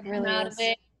 We're gonna come out of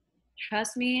it.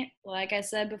 Trust me, like I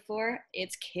said before,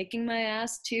 it's kicking my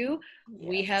ass too. Yeah,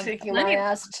 we have kicking my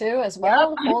ass too as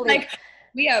well. Holy,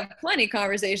 we have plenty of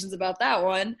conversations about that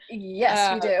one.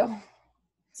 Yes, we do.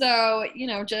 So,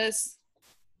 just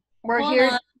we're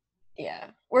here. Yeah,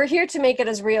 we're here to make it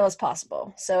as real as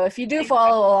possible. So if you do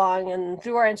follow along and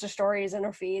through our Insta stories and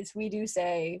our feeds, we do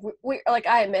say, we like,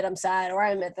 I admit I'm sad, or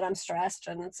I admit that I'm stressed,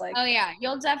 and it's like, oh yeah,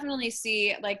 you'll definitely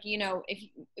see, like,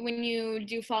 when you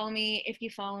do follow me, if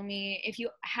you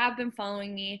have been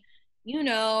following me,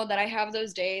 that I have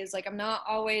those days. Like, I'm not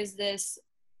always this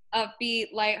upbeat,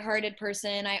 lighthearted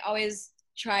person. I always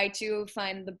try to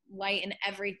find the light in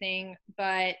everything,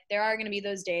 but there are going to be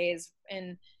those days,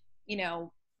 and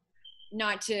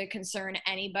not to concern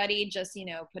anybody, just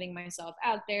putting myself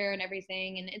out there and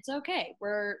everything, and it's okay.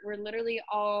 We're literally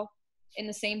all in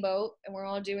the same boat, and we're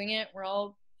all doing it. We're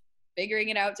all figuring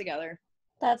it out together.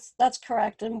 That's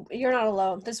correct, and you're not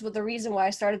alone. This was the reason why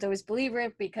I started to always believe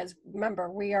it, because remember,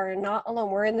 we are not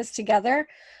alone. We're in this together,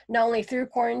 not only through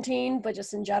quarantine, but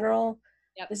just in general.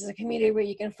 Yep. This is a community where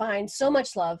you can find so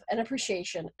much love and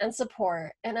appreciation and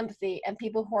support and empathy, and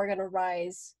people who are going to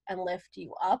rise and lift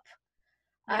you up.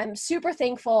 Yep. I'm super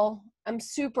thankful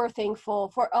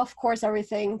for, of course,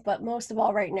 everything, but most of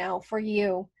all right now for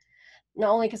you. Not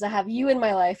only because I have you in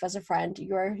my life as a friend,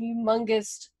 you're a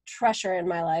humongous treasure in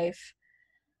my life.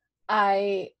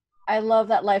 I love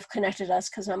that life connected us,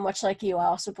 because I'm much like you. I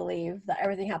also believe that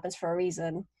everything happens for a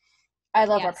reason. I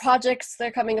love our projects that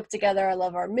are coming up together. I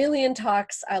love our million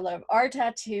talks. I love our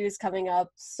tattoos coming up.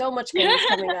 So much goodness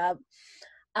coming up.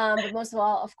 But most of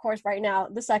all, of course, right now,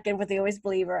 the second with the Always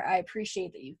Believer, I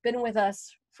appreciate that you've been with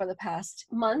us for the past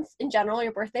month, in general,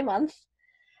 your birthday month.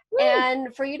 Woo!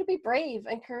 And for you to be brave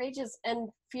and courageous and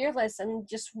fearless and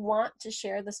just want to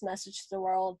share this message to the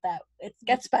world that it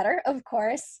gets better, of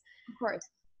course. Of course.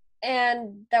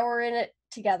 And that we're in it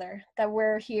together, that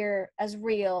we're here as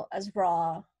real, as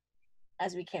raw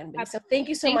as we can be. Absolutely. So thank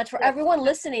you so much for everyone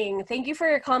listening. Thank you for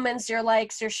your comments, your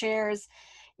likes, your shares,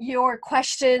 your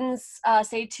questions.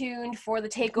 Stay tuned for the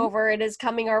takeover. It is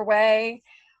coming our way.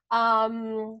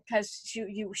 Because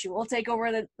she will take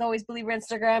over the Always Believer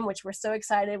Instagram, which we're so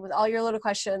excited with all your little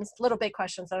questions, little big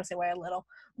questions. I don't say why a little,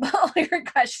 but all your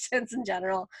questions in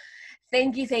general.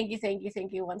 Thank you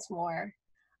once more.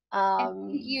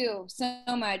 Thank you so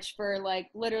much for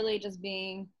literally just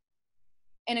being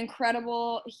an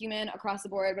incredible human across the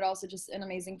board, but also just an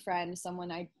amazing friend,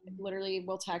 someone I literally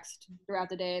will text throughout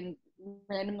the day and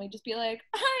randomly just be like,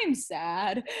 I'm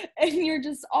sad, and you're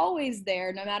just always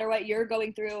there. No matter what you're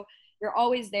going through, you're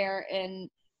always there, and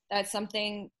that's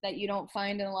something that you don't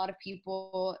find in a lot of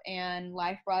people, and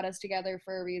life brought us together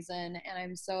for a reason, and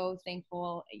I'm so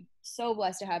thankful, so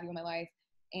blessed to have you in my life,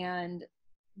 and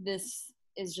this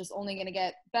is just only going to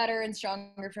get better and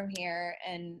stronger from here,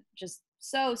 and just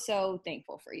so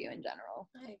thankful for you in general.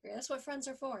 I agree. That's what friends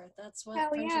are for. That's what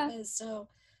friendship is. So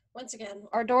once again,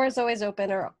 our door is always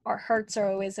open, our hearts are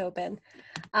always open.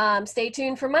 Stay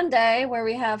tuned for Monday, where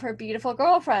we have her beautiful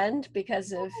girlfriend,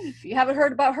 because if you haven't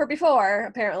heard about her before,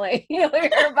 apparently you'll hear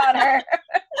about her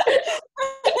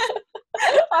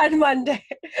on Monday.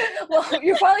 Well,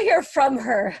 you'll probably hear from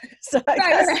her. So I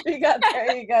guess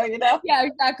there you go, Yeah,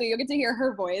 exactly. You'll get to hear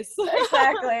her voice.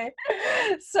 Exactly.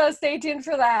 So stay tuned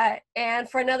for that. And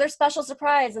for another special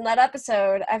surprise in that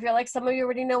episode, I feel like some of you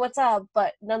already know what's up,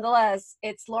 but nonetheless,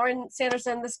 it's Lauren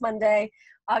Sanderson this Monday,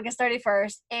 August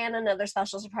 31st, and another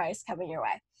special surprise coming your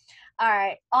way. All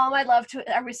right. All my love to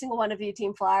every single one of you,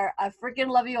 Team Flyer. I freaking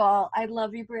love you all. I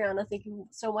love you, Bryana. Thank you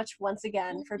so much once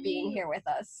again for being here with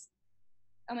us.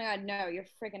 Oh my God, no, you're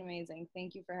freaking amazing.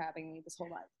 Thank you for having me this whole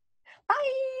life. Bye.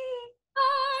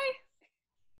 Bye.